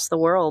across the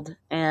world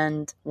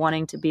and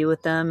wanting to be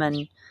with them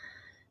and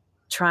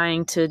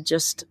trying to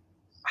just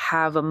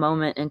have a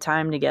moment in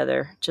time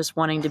together, just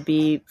wanting to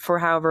be for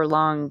however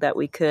long that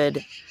we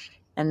could,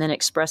 and then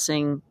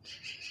expressing,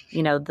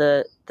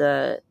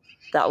 that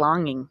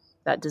longing,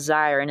 that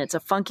desire. And it's a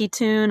funky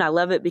tune. I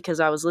love it because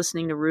I was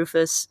listening to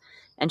Rufus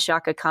and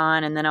Shaka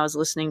Khan, and then I was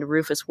listening to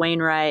Rufus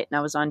Wainwright, and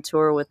I was on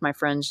tour with my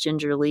friends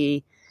Ginger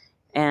Lee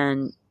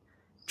and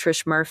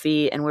Trish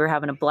Murphy, and we were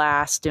having a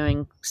blast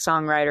doing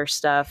songwriter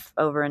stuff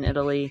over in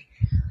Italy.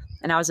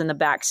 And I was in the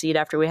back seat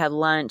after we had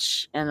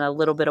lunch and a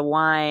little bit of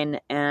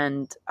wine,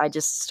 and I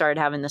just started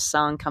having this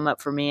song come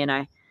up for me, and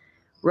I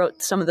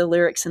wrote some of the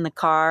lyrics in the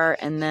car.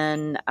 And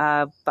then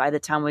by the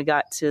time we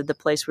got to the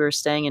place we were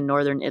staying in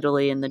northern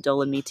Italy in the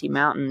Dolomiti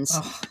Mountains,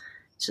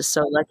 just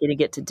so lucky to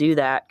get to do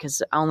that,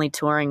 because only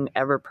touring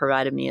ever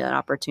provided me an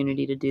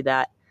opportunity to do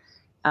that.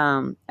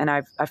 And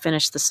I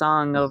finished the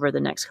song over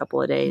the next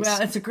couple of days.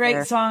 Well, it's a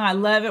great song. I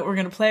love it. We're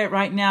going to play it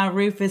right now.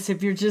 Rufus,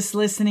 if you're just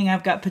listening,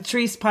 I've got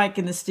Patrice Pike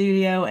in the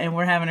studio, and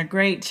we're having a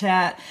great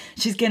chat.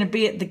 She's going to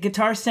be at the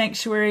Guitar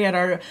Sanctuary at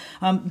our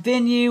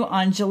venue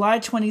on July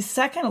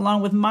 22nd,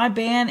 along with my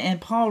band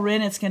and Paul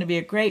Wren. It's going to be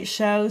a great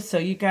show, so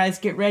you guys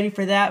get ready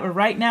for that. But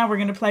right now, we're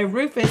going to play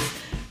Rufus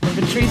from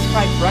Patrice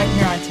Pike right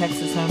here on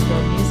Texas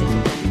Homegrown Music.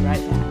 We'll be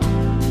right back.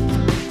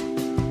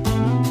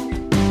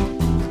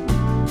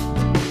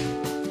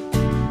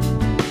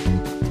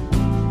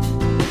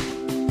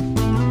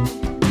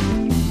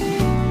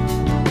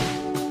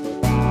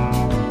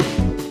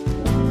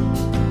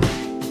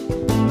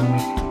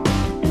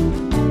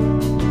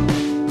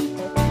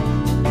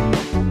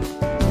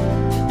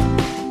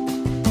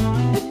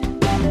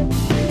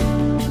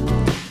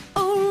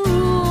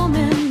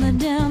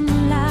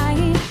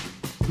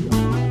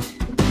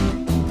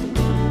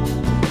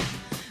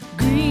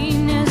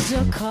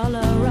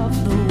 Color of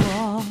the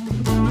wall,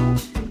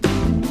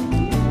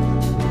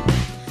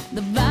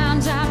 the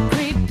vines are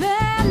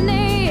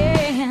preparing,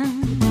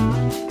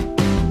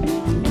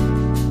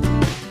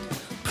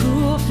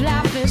 proof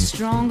life is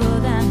stronger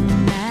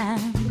than man.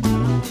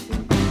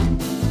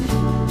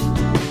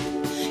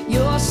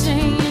 You're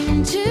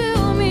saying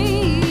to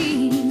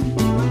me,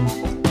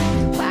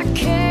 why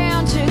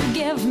can't you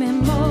give me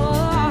more?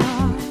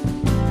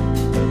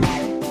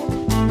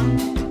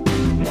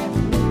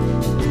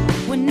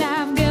 When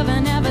I've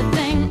given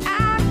everything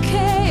I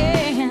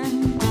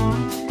can,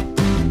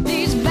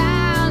 these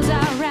bounds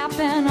are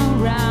wrapping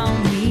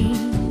around me.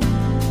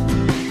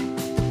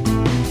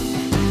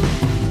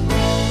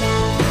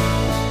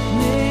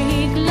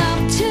 Make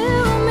love to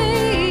me,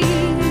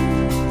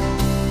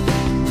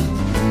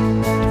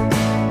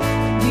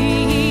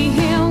 be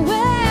here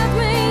with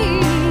me.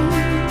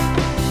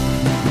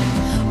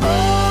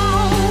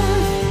 Oh,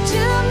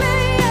 to me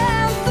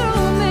and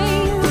through me,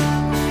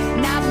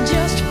 not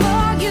just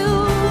for you.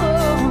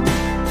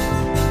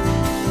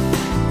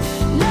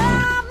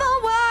 Love the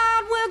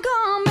world we're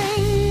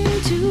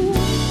coming to.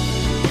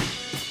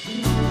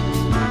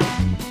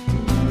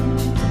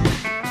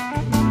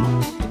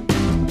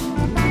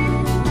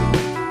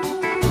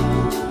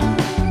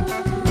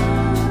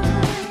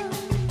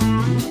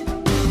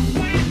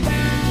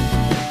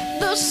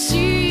 The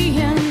sea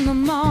in the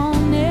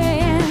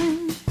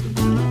morning,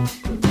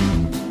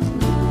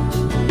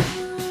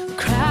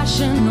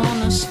 crashing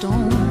on a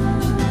stone.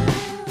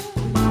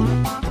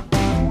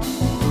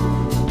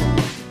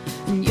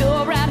 And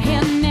you're right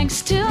here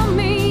next to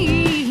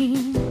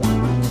me.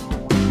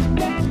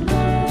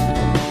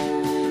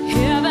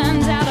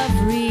 Heaven's out of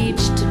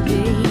reach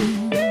today.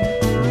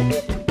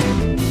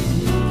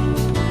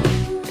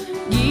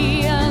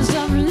 Years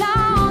of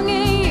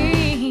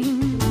longing,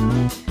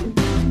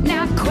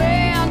 now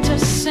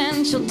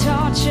quintessential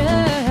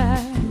torture.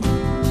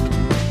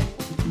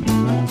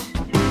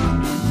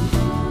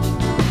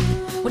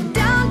 We're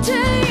down to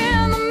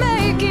in the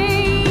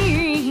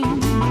making.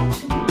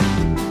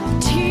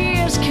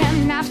 Tears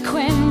cannot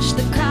quench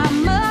the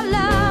calm of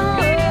love.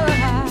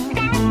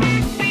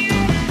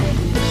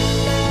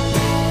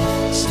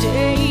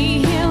 Stay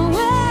here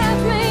with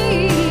me.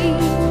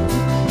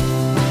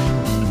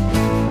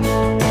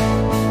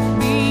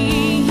 Be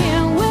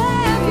here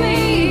with me,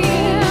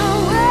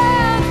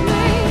 with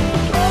me.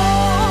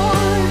 Oh,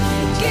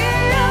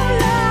 give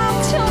love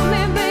to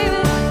me,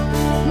 baby,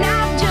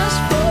 not just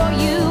for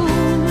you.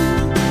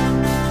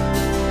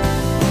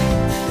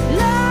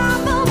 Love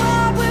the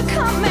world we're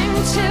coming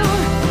to.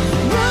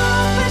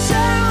 Rufus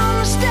on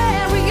the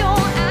stereo,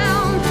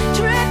 I'm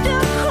dragged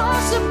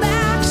across the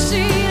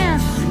backseat.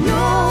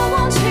 No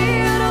one's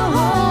here to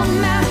hold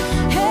my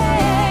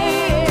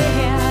hand.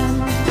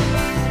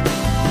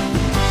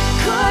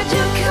 Could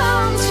you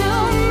come to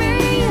me,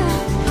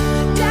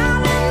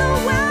 darling? The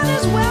world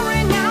is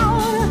wearing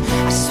out.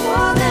 I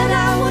swore that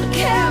I would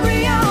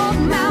carry out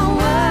my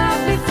word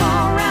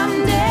before I'm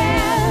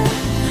dead.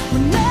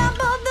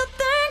 Remember the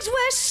things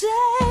we say.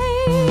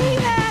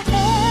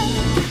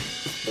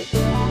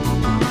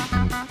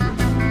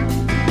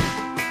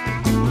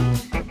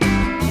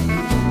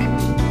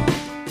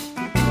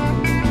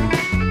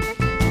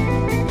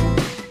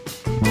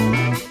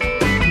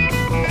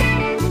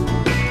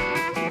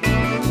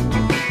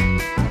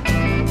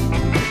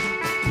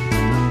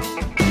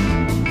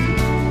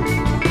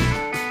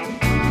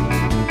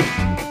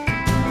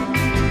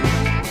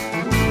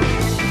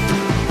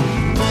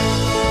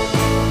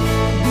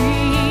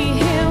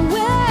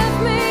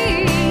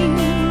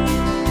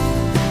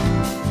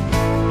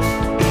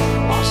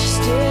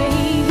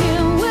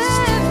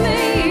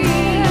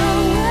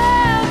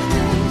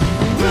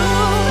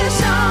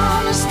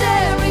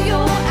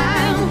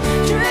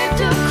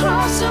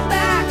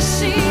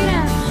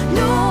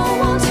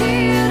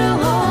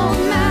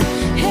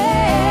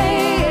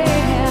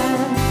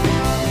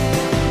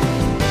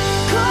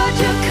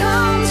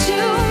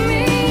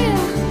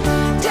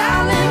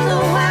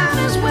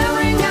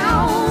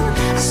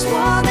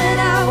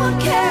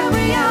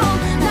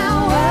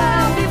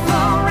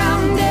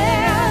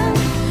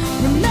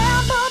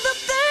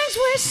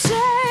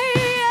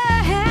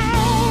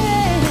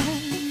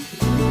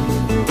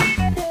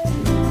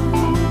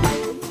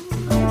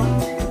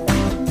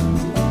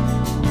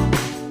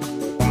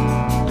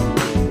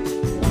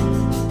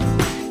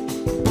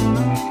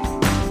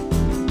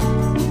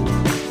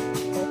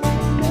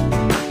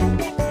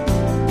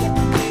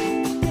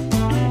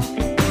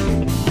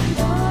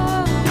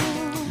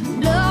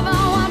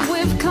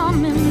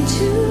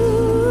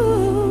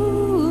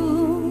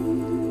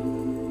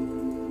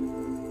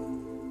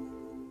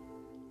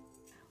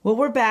 Well,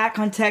 we're back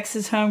on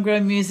Texas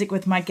Homegrown Music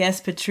with my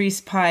guest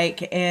Patrice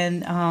Pike,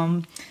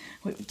 and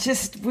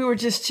we were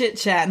just chit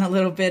chatting a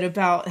little bit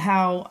about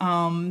how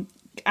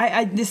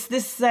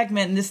this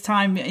segment and this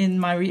time in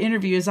my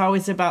interview is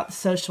always about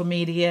social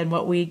media and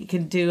what we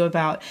can do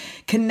about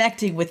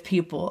connecting with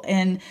people.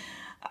 And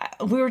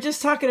we were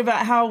just talking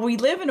about how we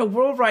live in a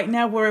world right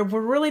now where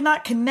we're really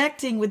not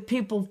connecting with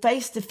people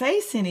face to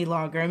face any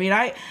longer. I mean,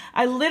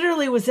 I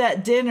literally was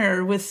at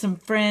dinner with some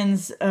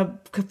friends a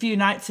few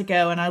nights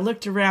ago, and I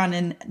looked around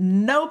and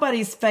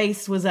nobody's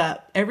face was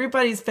up.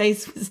 Everybody's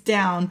face was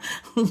down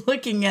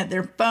looking at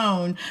their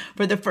phone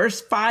for the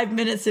first 5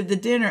 minutes of the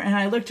dinner. And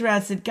I looked around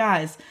and said,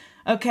 guys,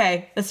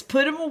 okay, let's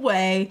put them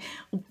away.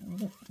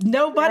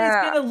 Nobody's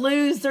going to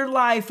lose their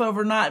life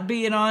over not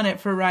being on it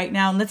for right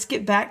now. And let's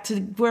get back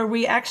to where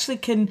we actually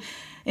can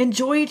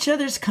enjoy each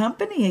other's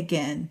company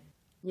again.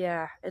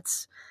 Yeah,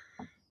 it's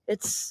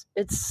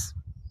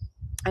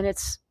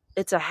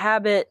a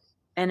habit,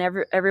 and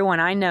everyone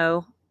I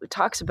know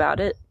talks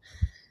about it.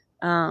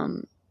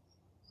 None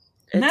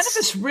of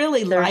us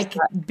really like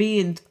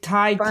being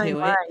tied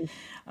to it.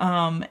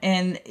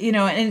 And you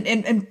know,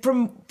 and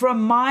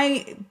from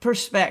my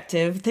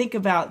perspective, think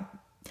about,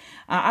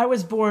 I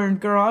was born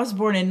in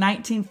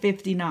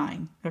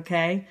 1959.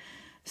 Okay.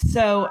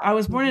 So I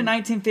was born in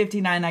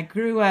 1959. I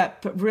grew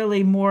up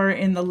really more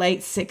in the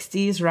late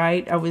 60s,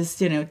 right? I was,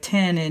 10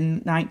 in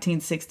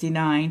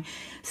 1969.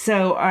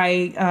 So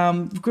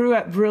I grew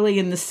up really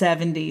in the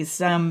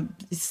 70s.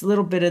 It's a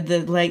little bit of the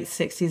late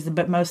 60s,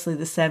 but mostly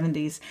the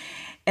 70s,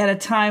 at a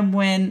time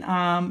when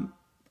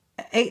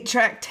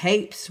 8-track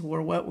tapes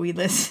were what we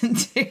listened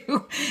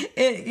to,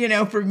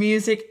 for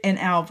music and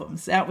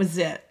albums. That was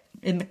it.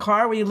 In the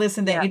car, we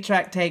listened to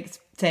 8-track tapes.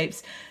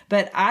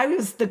 But I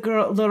was the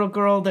little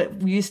girl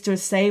that used to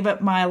save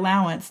up my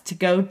allowance to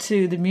go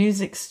to the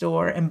music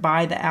store and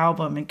buy the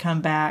album and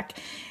come back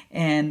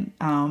and,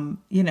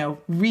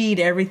 read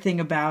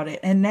everything about it.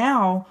 And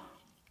now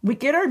we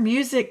get our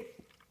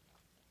music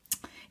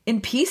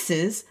in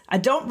pieces. I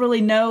don't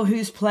really know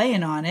who's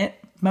playing on it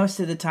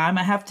most of the time.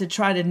 I have to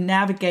try to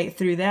navigate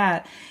through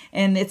that.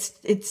 And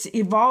it's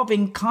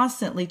evolving,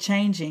 constantly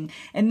changing.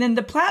 And then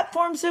the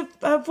platforms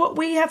of what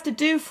we have to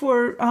do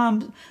for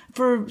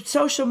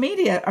social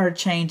media are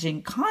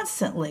changing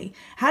constantly.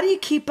 How do you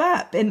keep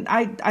up? And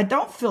I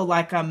don't feel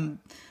like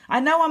I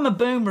know I'm a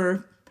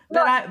boomer,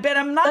 but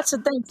I'm not. That's the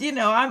thing.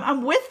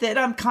 I'm with it.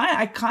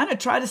 I kind of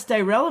try to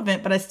stay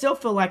relevant, but I still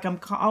feel like I'm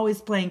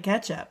always playing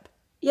catch up.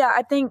 Yeah,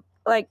 I think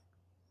like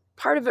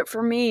part of it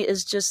for me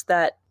is just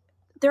that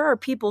there are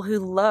people who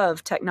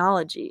love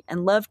technology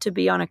and love to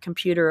be on a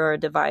computer or a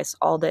device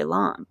all day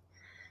long.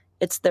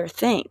 It's their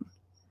thing.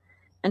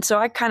 And so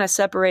I kind of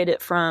separate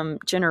it from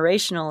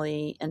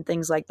generationally and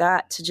things like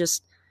that to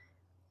just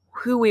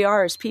who we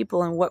are as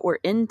people and what we're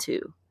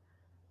into.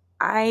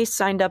 I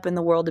signed up in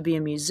the world to be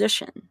a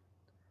musician.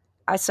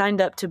 I signed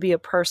up to be a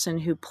person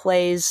who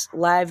plays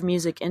live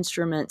music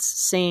instruments,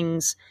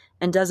 sings,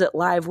 and does it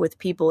live with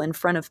people, in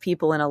front of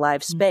people in a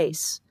live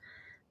space.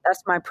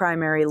 That's my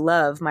primary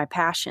love, my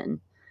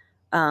passion.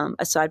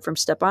 Aside from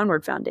Step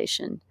Onward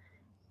Foundation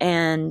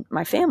and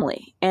my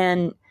family.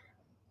 And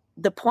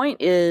the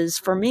point is,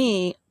 for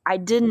me, I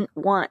don't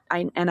want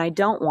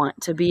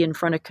to be in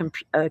front of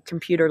a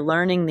computer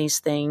learning these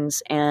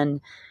things and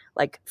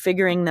like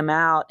figuring them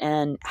out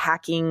and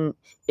hacking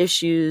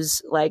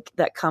issues like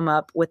that come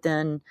up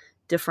within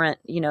different,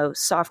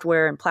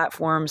 software and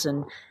platforms.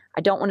 And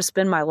I don't want to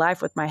spend my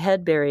life with my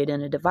head buried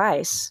in a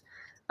device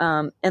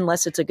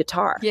unless it's a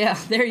guitar. Yeah,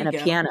 there you and go.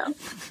 A piano, a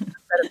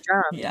set of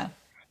drums. Yeah.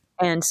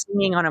 And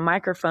singing on a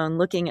microphone,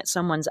 looking at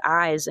someone's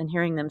eyes and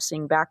hearing them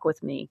sing back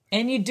with me.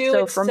 And you do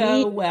it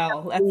so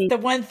well. That's the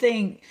one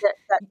thing that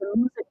the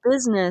music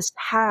business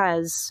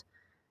has.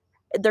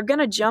 They're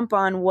going to jump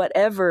on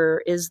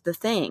whatever is the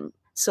thing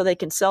so they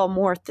can sell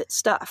more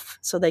stuff,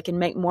 so they can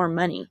make more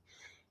money.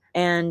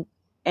 And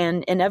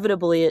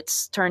inevitably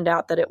it's turned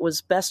out that it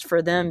was best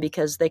for them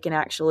because they can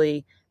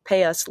actually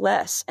pay us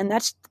less. And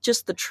that's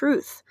just the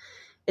truth.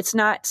 It's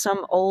not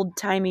some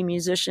old-timey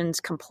musician's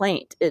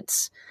complaint.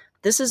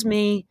 This is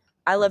me.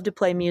 I love to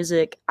play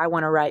music. I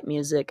want to write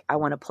music. I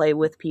want to play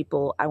with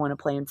people. I want to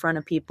play in front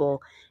of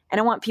people. And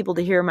I want people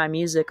to hear my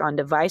music on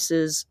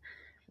devices,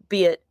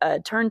 be it a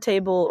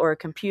turntable or a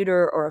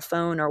computer or a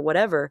phone or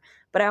whatever.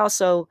 But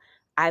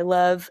I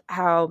love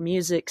how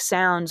music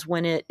sounds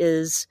when it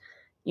is,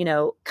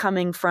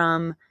 coming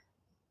from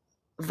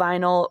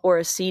vinyl or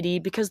a CD,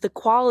 because the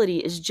quality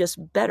is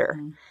just better.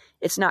 Mm.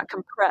 It's not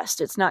compressed.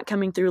 It's not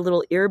coming through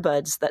little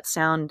earbuds that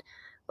sound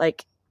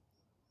like,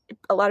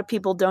 a lot of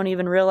people don't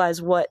even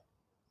realize what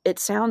it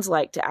sounds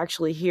like to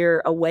actually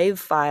hear a wave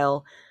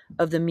file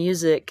of the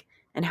music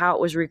and how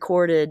it was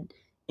recorded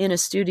in a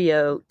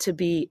studio to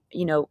be,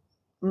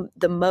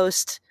 the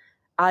most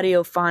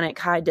audiophonic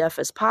high def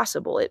as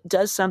possible. It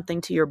does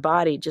something to your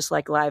body, just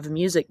like live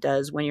music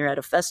does when you're at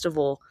a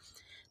festival,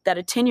 that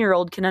a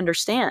 10-year-old can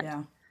understand.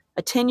 Yeah.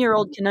 A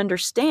 10-year-old can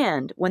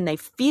understand when they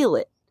feel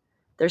it.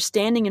 They're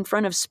standing in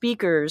front of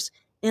speakers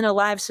in a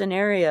live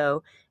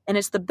scenario and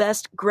it's the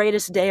best,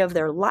 greatest day of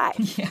their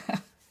life. Yeah.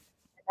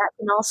 That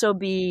can also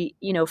be,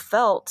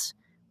 felt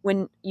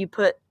when you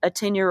put a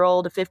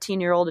 10-year-old, a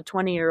 15-year-old, a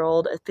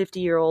 20-year-old, a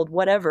 50-year-old,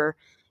 whatever,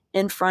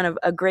 in front of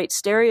a great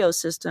stereo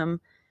system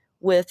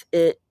with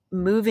it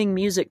moving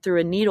music through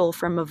a needle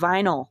from a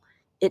vinyl.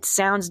 It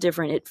sounds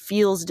different. It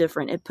feels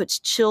different. It puts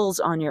chills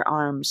on your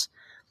arms.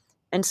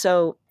 And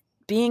so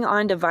being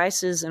on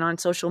devices and on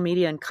social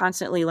media and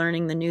constantly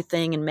learning the new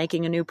thing and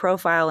making a new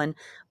profile and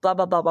blah,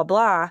 blah, blah, blah,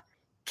 blah,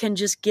 can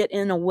just get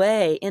in the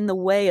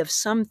way of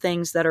some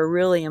things that are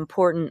really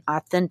important,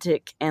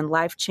 authentic, and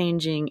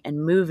life-changing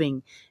and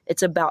moving.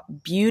 It's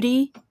about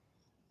beauty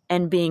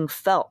and being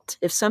felt.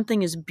 If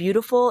something is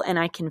beautiful and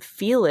I can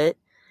feel it,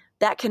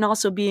 that can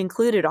also be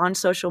included on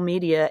social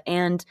media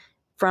and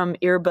from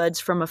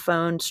earbuds from a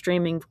phone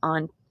streaming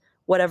on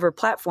whatever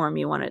platform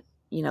you want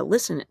to,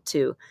 listen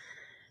to.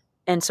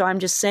 And so I'm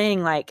just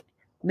saying, like,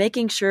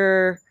 making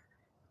sure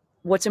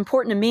what's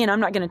important to me, and I'm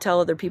not going to tell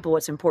other people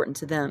what's important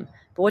to them,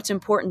 but what's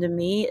important to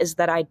me is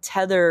that I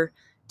tether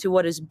to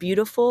what is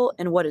beautiful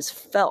and what is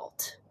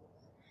felt.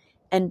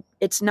 And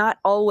it's not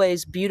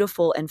always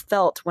beautiful and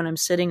felt when I'm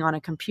sitting on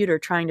a computer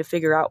trying to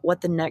figure out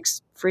what the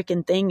next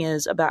freaking thing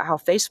is about how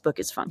Facebook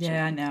is functioning.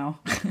 Yeah, I know.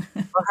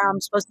 Or how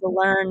I'm supposed to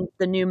learn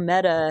the new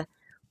meta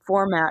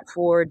format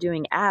for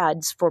doing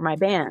ads for my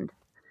band.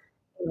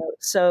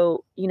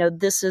 So,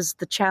 this is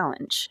the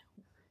challenge,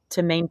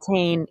 to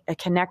maintain a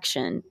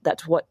connection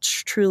that's what's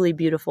truly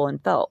beautiful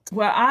and felt.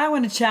 Well, I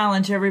want to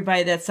challenge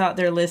everybody that's out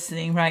there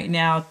listening right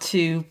now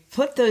to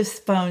put those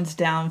phones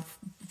down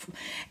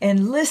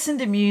and listen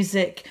to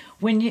music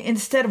when you,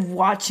 instead of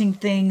watching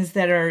things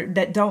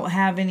that don't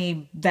have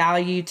any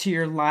value to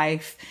your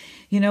life.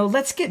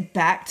 Let's get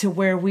back to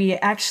where we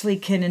actually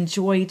can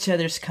enjoy each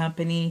other's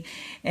company.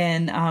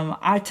 And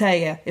I tell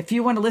you, if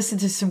you want to listen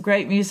to some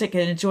great music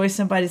and enjoy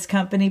somebody's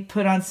company,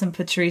 put on some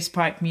Patrice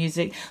Pike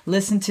music,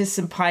 listen to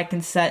some Pike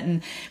and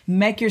Sutton,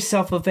 make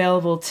yourself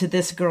available to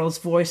this girl's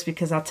voice,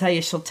 because I'll tell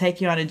you, she'll take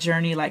you on a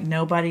journey like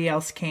nobody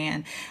else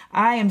can.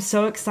 I am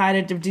so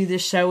excited to do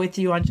this show with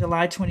you on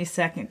July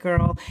 22nd,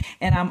 girl.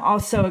 And I'm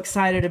also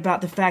excited about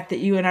the fact that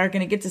you and I are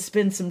going to get to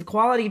spend some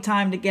quality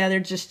time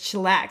together, just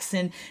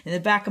chillaxing in the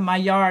back of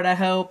my yard, I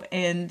hope,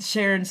 and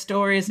sharing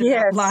stories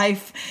about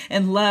life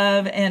and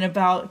love and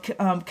about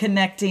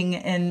connecting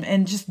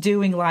and just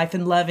doing life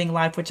and loving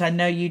life, which I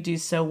know you do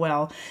so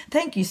well.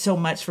 Thank you so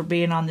much for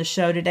being on the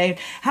show today.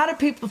 How do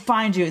people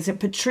find you? Is it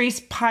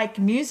Patrice Pike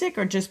Music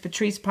or just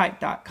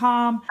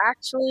patricepike.com?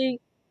 Actually,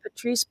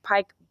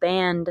 patricepikeband.com.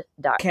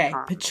 Okay,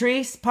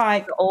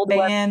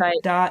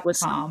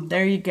 patricepikeband.com.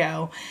 There you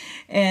go.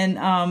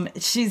 And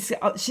she's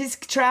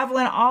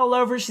traveling all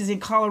over. She's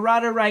in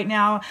Colorado right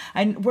now.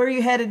 And where are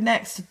you headed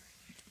next?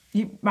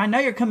 I know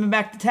you're coming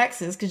back to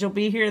Texas because you'll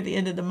be here at the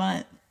end of the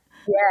month.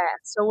 Yeah,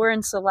 so we're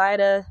in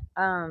Salida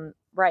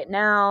right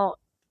now.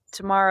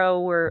 Tomorrow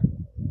we're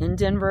in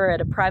Denver at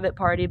a private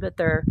party, but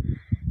they're,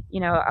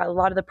 a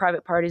lot of the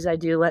private parties I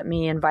do let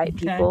me invite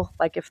people,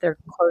 like if they're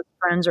close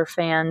friends or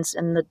fans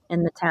in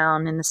the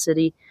town, in the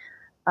city.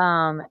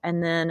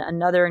 And then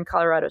another in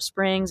Colorado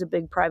Springs, a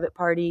big private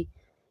party.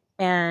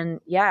 And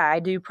I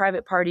do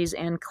private parties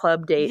and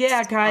club dates.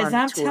 Yeah, guys,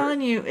 I'm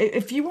telling you,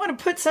 if you want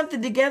to put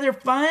something together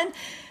fun,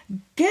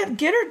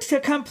 get her to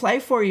come play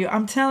for you.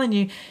 I'm telling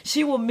you,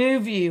 she will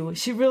move you.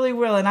 She really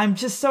will. And I'm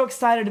just so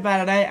excited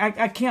about it.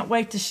 I can't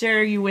wait to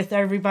share you with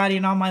everybody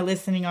and all my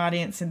listening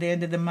audience at the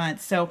end of the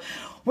month. So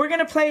we're going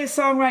to play a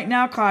song right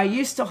now called I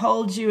Used to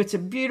Hold You. It's a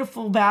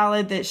beautiful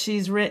ballad that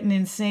she's written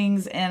and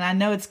sings, and I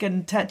know it's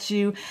going to touch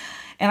you.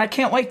 And I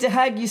can't wait to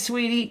hug you,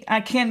 sweetie. I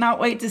cannot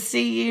wait to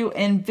see you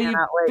and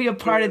be a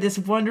part of this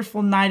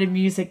wonderful night of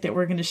music that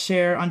we're going to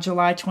share on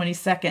July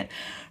 22nd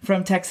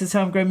from Texas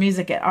Homegrown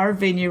Music at our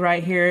venue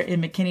right here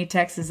in McKinney,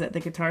 Texas at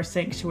the Guitar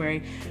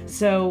Sanctuary.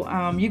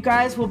 So you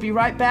guys will be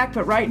right back.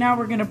 But right now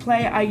we're going to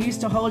play I Used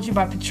to Hold You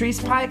by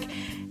Patrice Pike.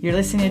 You're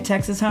listening to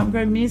Texas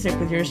Homegrown Music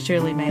with yours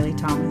truly, Maylee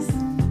Thomas.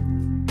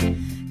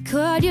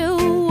 Could you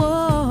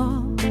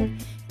walk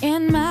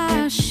in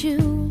my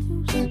shoes?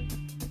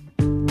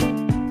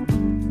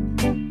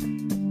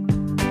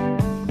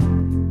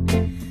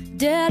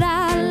 Did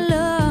I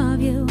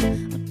love you or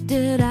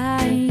did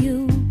I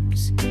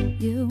use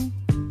you?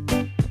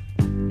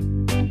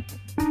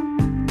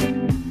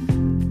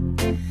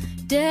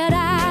 Did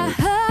I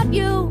hurt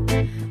you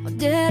or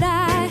did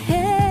I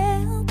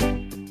help?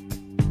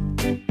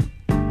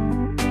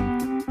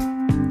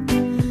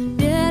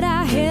 Did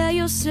I hear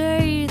you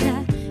say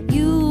that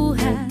you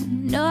had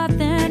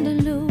nothing to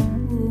lose?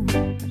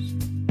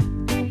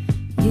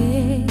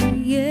 Yeah,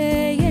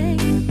 yeah, yeah,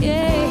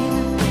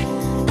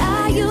 yeah.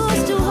 I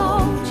used to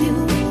hold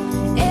you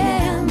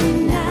in the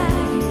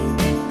night.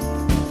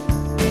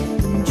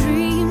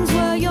 Dreams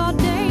were your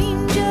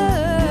danger.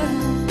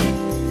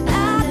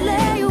 I'd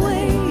lay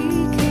awake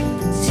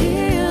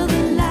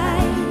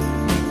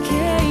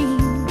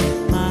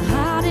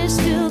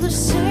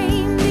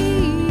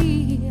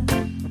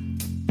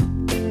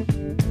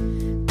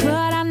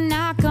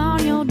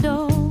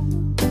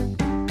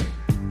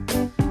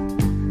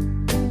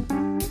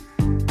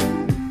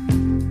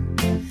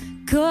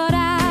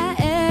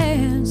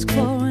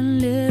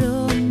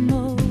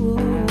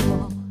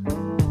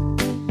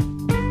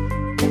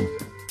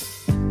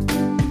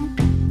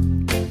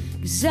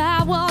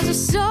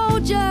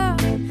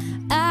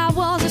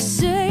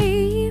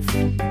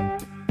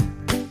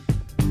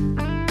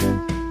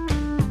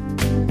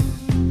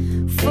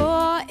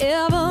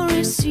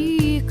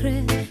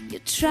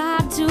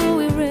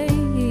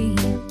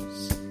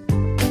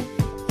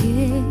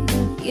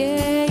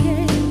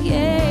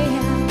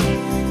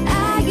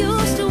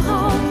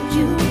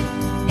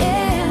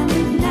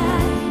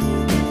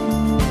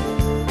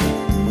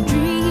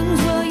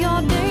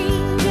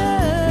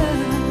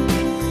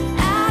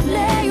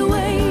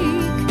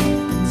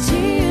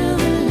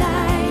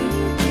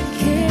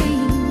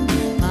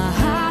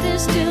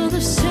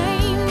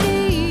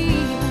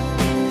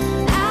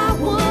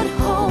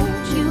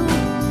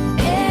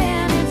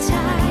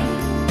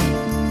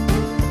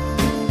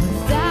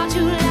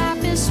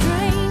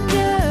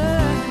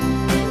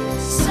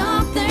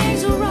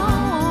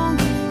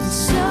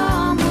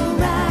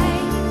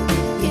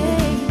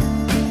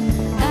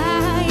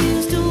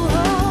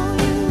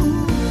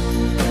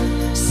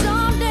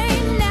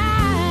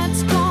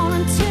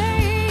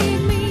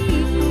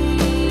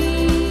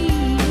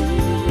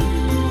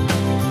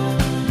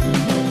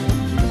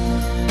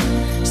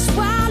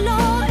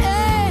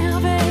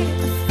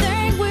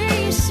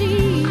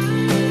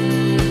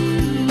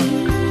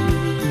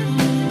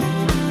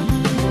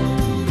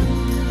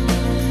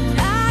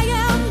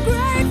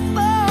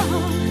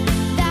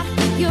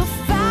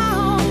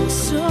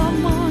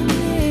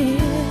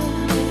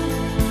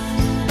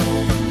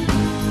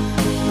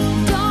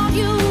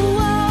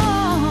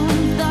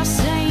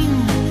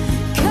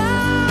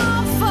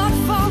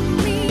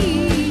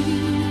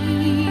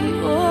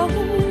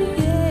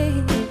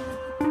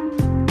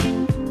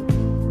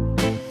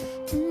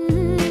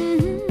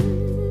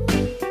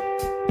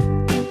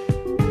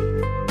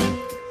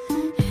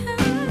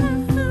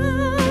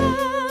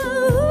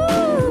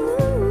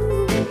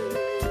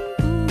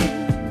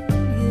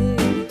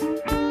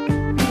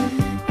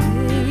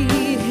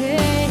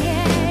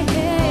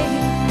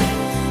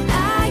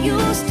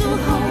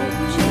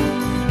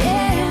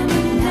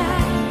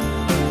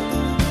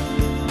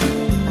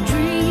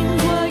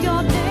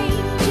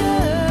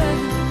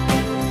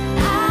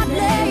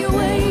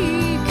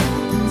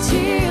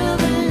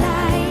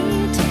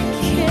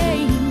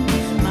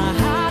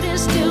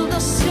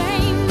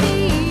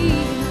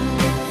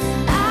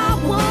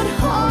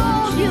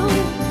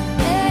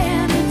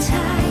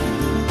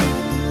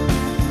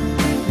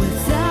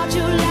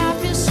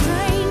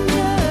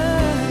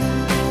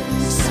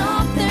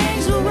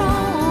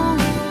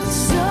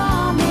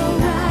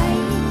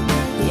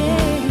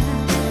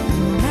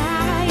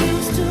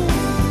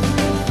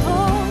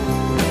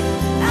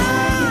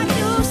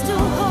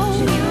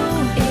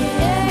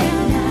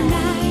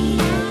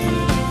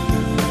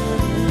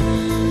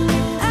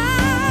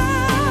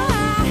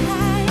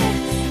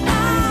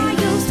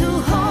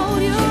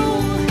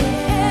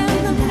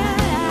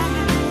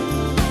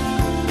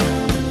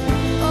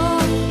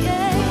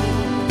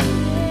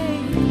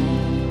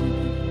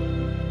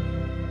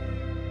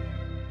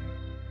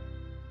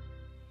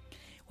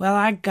Well,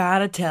 I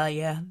gotta tell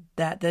you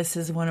that this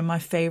is one of my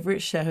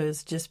favorite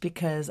shows just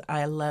because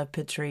I love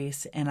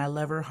Patrice and I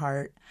love her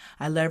heart.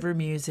 I love her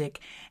music,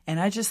 and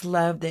I just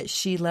love that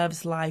she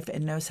loves life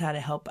and knows how to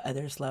help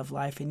others love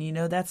life. And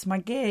that's my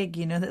gig.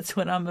 That's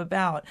what I'm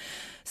about.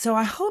 So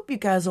I hope you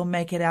guys will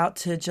make it out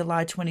to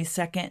July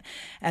 22nd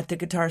at the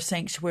Guitar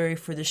Sanctuary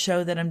for the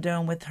show that I'm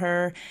doing with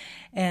her.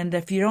 And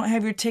if you don't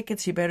have your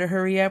tickets, you better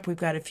hurry up. We've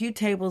got a few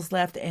tables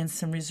left and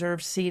some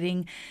reserved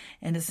seating.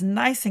 And it's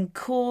nice and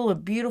cool, a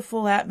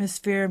beautiful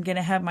atmosphere. I'm going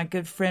to have my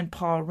good friend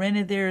Paul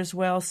Renna there as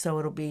well. So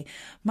it'll be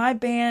my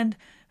band,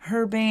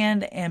 her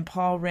band, and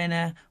Paul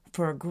Renna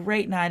for a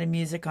great night of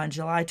music on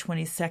July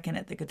 22nd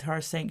at the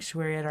Guitar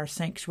Sanctuary at our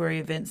Sanctuary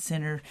Event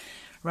Center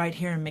right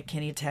here in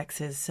McKinney,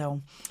 Texas.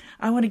 So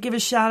I want to give a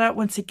shout out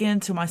once again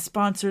to my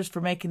sponsors for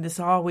making this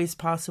always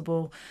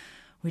possible.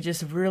 We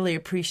just really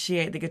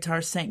appreciate the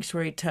Guitar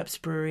Sanctuary, Tups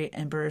Brewery,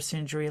 and Burris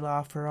Injury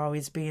Law for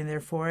always being there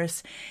for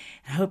us.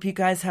 I hope you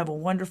guys have a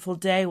wonderful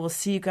day. We'll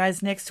see you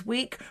guys next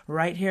week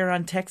right here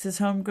on Texas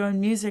Homegrown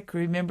Music.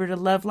 Remember to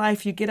love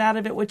life. You get out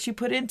of it what you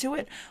put into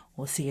it.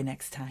 We'll see you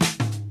next time.